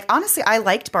them, and like honestly, I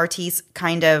liked Bartice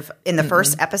kind of in the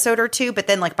first episode or two, but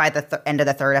then like by the end of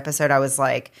the third episode, I was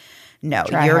like, no,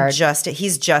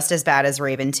 he's just as bad as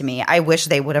Raven to me. I wish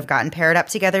they would have gotten paired up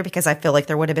together because I feel like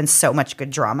there would have been so much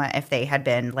good drama if they had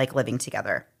been like living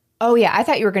together. Oh, yeah. I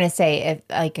thought you were going to say if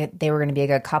like they were going to be a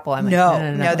good couple. I'm like,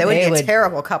 no, they would be a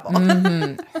terrible couple.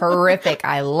 Horrific.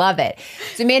 I love it.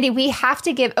 So, Mandy, we have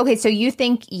to give – okay, so you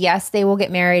think, yes, they will get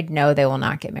married. No, they will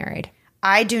not get married.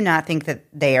 I do not think that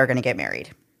they are going to get married.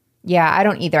 Yeah, I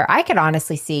don't either. I could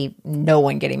honestly see no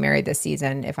one getting married this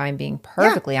season, if I'm being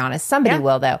perfectly honest. Somebody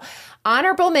will, though.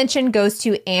 Honorable mention goes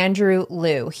to Andrew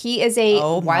Liu. He is a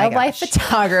wildlife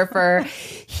photographer.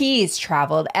 He's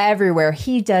traveled everywhere.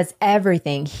 He does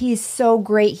everything. He's so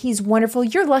great. He's wonderful.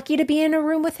 You're lucky to be in a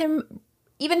room with him.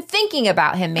 Even thinking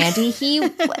about him, Mandy, he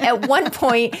at one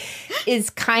point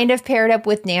is kind of paired up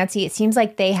with Nancy. It seems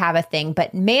like they have a thing.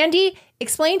 But Mandy,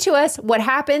 explain to us what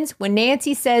happens when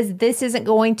Nancy says this isn't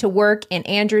going to work and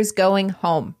Andrew's going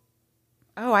home.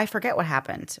 Oh, I forget what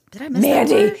happened. Did I miss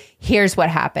Mandy, that part? Here's what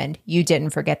happened. You didn't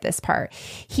forget this part.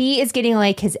 He is getting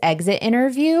like his exit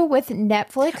interview with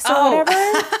Netflix or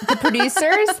whatever, the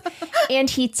producers. And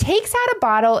he takes out a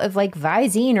bottle of like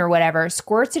Visine or whatever,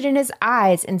 squirts it in his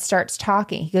eyes and starts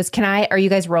talking. He goes, are you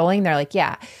guys rolling? They're like,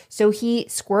 yeah. So he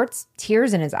squirts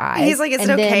tears in his eyes. He's like, is it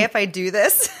okay if I do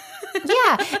this?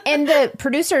 Yeah. And the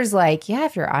producer's like, yeah,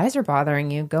 if your eyes are bothering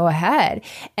you, go ahead.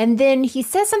 And then he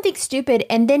says something stupid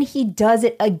and then he does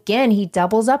it again. He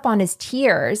doubles up on his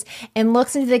tears and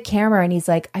looks into the camera and he's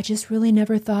like, I just really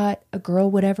never thought a girl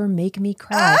would ever make me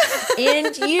cry.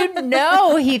 And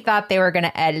he thought they were going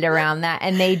to edit around that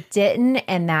and they didn't.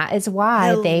 And that is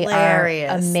why they are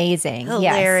amazing.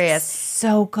 Hilarious. Yes,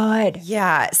 so good.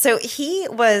 Yeah. So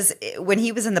when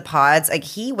he was in the pods, like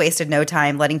he wasted no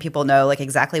time letting people know like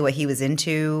exactly what he was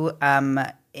into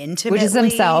intimately.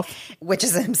 Which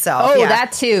is himself. Oh,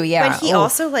 that too. Yeah. But he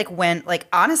also like went like,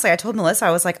 honestly, I told Melissa,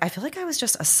 I was like, I feel like I was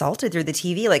just assaulted through the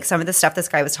TV. Like some of the stuff this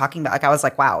guy was talking about, like I was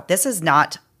like, wow, this is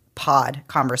not pod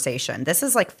conversation. This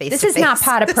is like face-to-face. This is not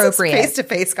pod appropriate.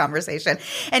 Face-to-face conversation.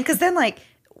 And because then like,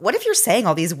 what if you're saying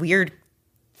all these weird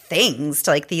things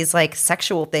to like these like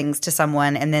sexual things to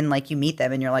someone and then like you meet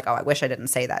them and you're like, oh, I wish I didn't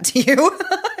say that to you.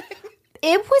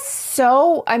 It was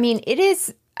so, I mean, it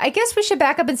is, I guess we should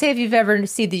back up and say if you've ever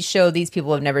seen these show, these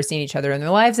people have never seen each other in their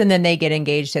lives and then they get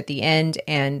engaged at the end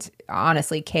and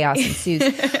honestly chaos ensues.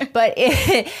 But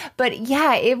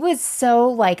yeah, it was so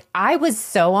like, I was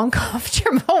so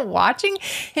uncomfortable watching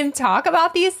him talk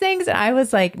about these things. And I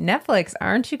was like, Netflix,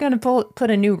 aren't you going to put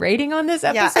a new rating on this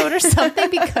episode or something?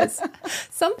 Because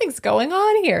something's going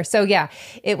on here. So yeah,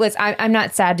 it was, I'm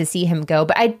not sad to see him go,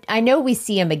 but I know we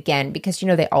see him again because,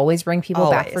 they always bring people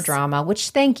back for drama, which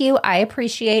thank you. I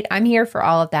appreciate. I'm here for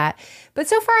all of that. But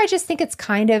so far, I just think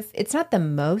it's not the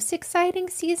most exciting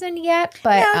season yet.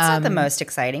 But yeah, it's not the most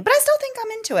exciting. But I still think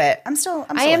I'm into it.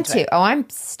 I am too. Oh, I'm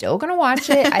still going to watch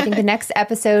it. I think the next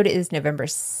episode is November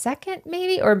 2nd,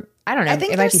 maybe, or I don't know. I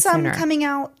think there's some coming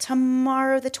out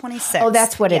tomorrow, the 26th. Oh,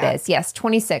 that's what it is. Yes,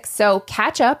 26th. So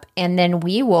catch up, and then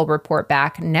we will report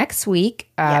back next week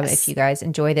if you guys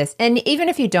enjoy this. And even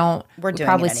if you don't, we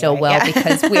probably still will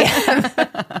because we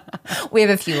have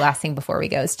a few last thing before we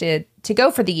go to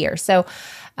go for the year. So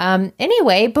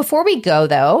Anyway, before we go,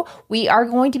 though, we are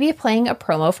going to be playing a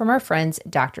promo from our friends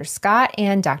Dr. Scott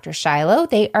and Dr. Shiloh.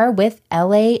 They are with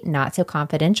LA Not So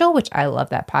Confidential, which I love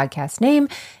that podcast name.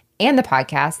 And the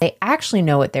podcast, they actually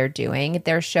know what they're doing.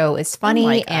 Their show is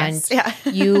funny, and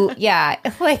you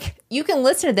can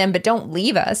listen to them, but don't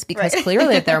leave us because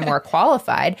clearly they're more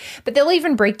qualified. But they'll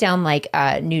even break down like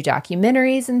new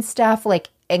documentaries and stuff,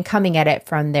 and coming at it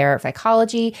from their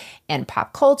psychology and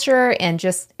pop culture, and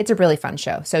just it's a really fun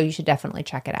show. So you should definitely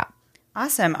check it out.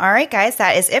 Awesome. All right, guys,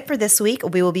 that is it for this week.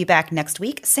 We will be back next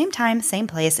week, same time, same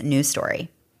place, new story.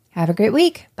 Have a great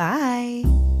week. Bye.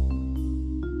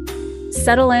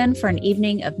 Settle in for an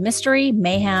evening of mystery,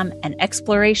 mayhem, and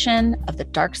exploration of the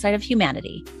dark side of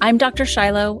humanity. I'm Dr.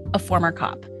 Shiloh, a former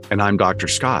cop. And I'm Dr.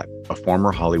 Scott, a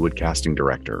former Hollywood casting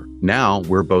director. Now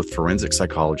we're both forensic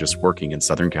psychologists working in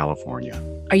Southern California.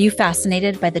 Are you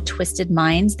fascinated by the twisted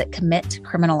minds that commit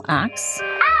criminal acts? I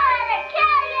want to kill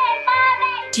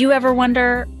you, Mommy! Do you ever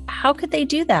wonder, how could they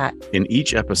do that? In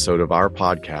each episode of our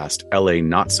podcast, LA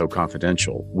Not So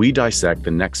Confidential, we dissect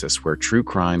the nexus where true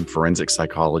crime, forensic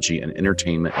psychology, and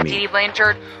entertainment meet. Dee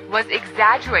Blanchard was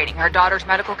exaggerating her daughter's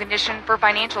medical condition for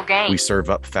financial gain. We serve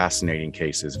up fascinating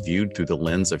cases viewed through the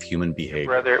lens of human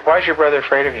behavior. Why is your brother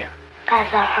afraid of you?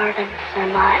 Because I hurt him so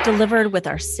much. Delivered with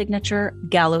our signature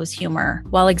gallows humor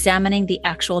while examining the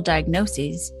actual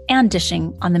diagnoses and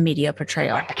dishing on the media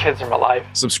portrayal. The kids are my life.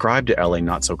 Subscribe to LA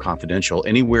Not So Confidential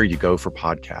anywhere you go for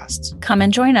podcasts. Come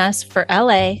and join us for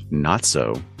LA Not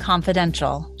So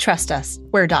Confidential. Trust us,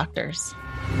 we're doctors.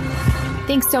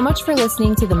 Thanks so much for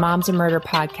listening to the Moms and Murder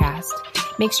podcast.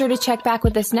 Make sure to check back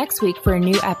with us next week for a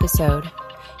new episode.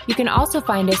 You can also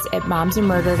find us at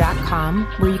momsandmurder.com,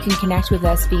 where you can connect with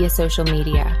us via social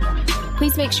media.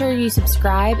 Please make sure you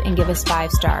subscribe and give us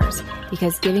 5 stars,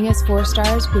 because giving us 4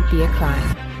 stars would be a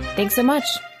crime. Thanks so much.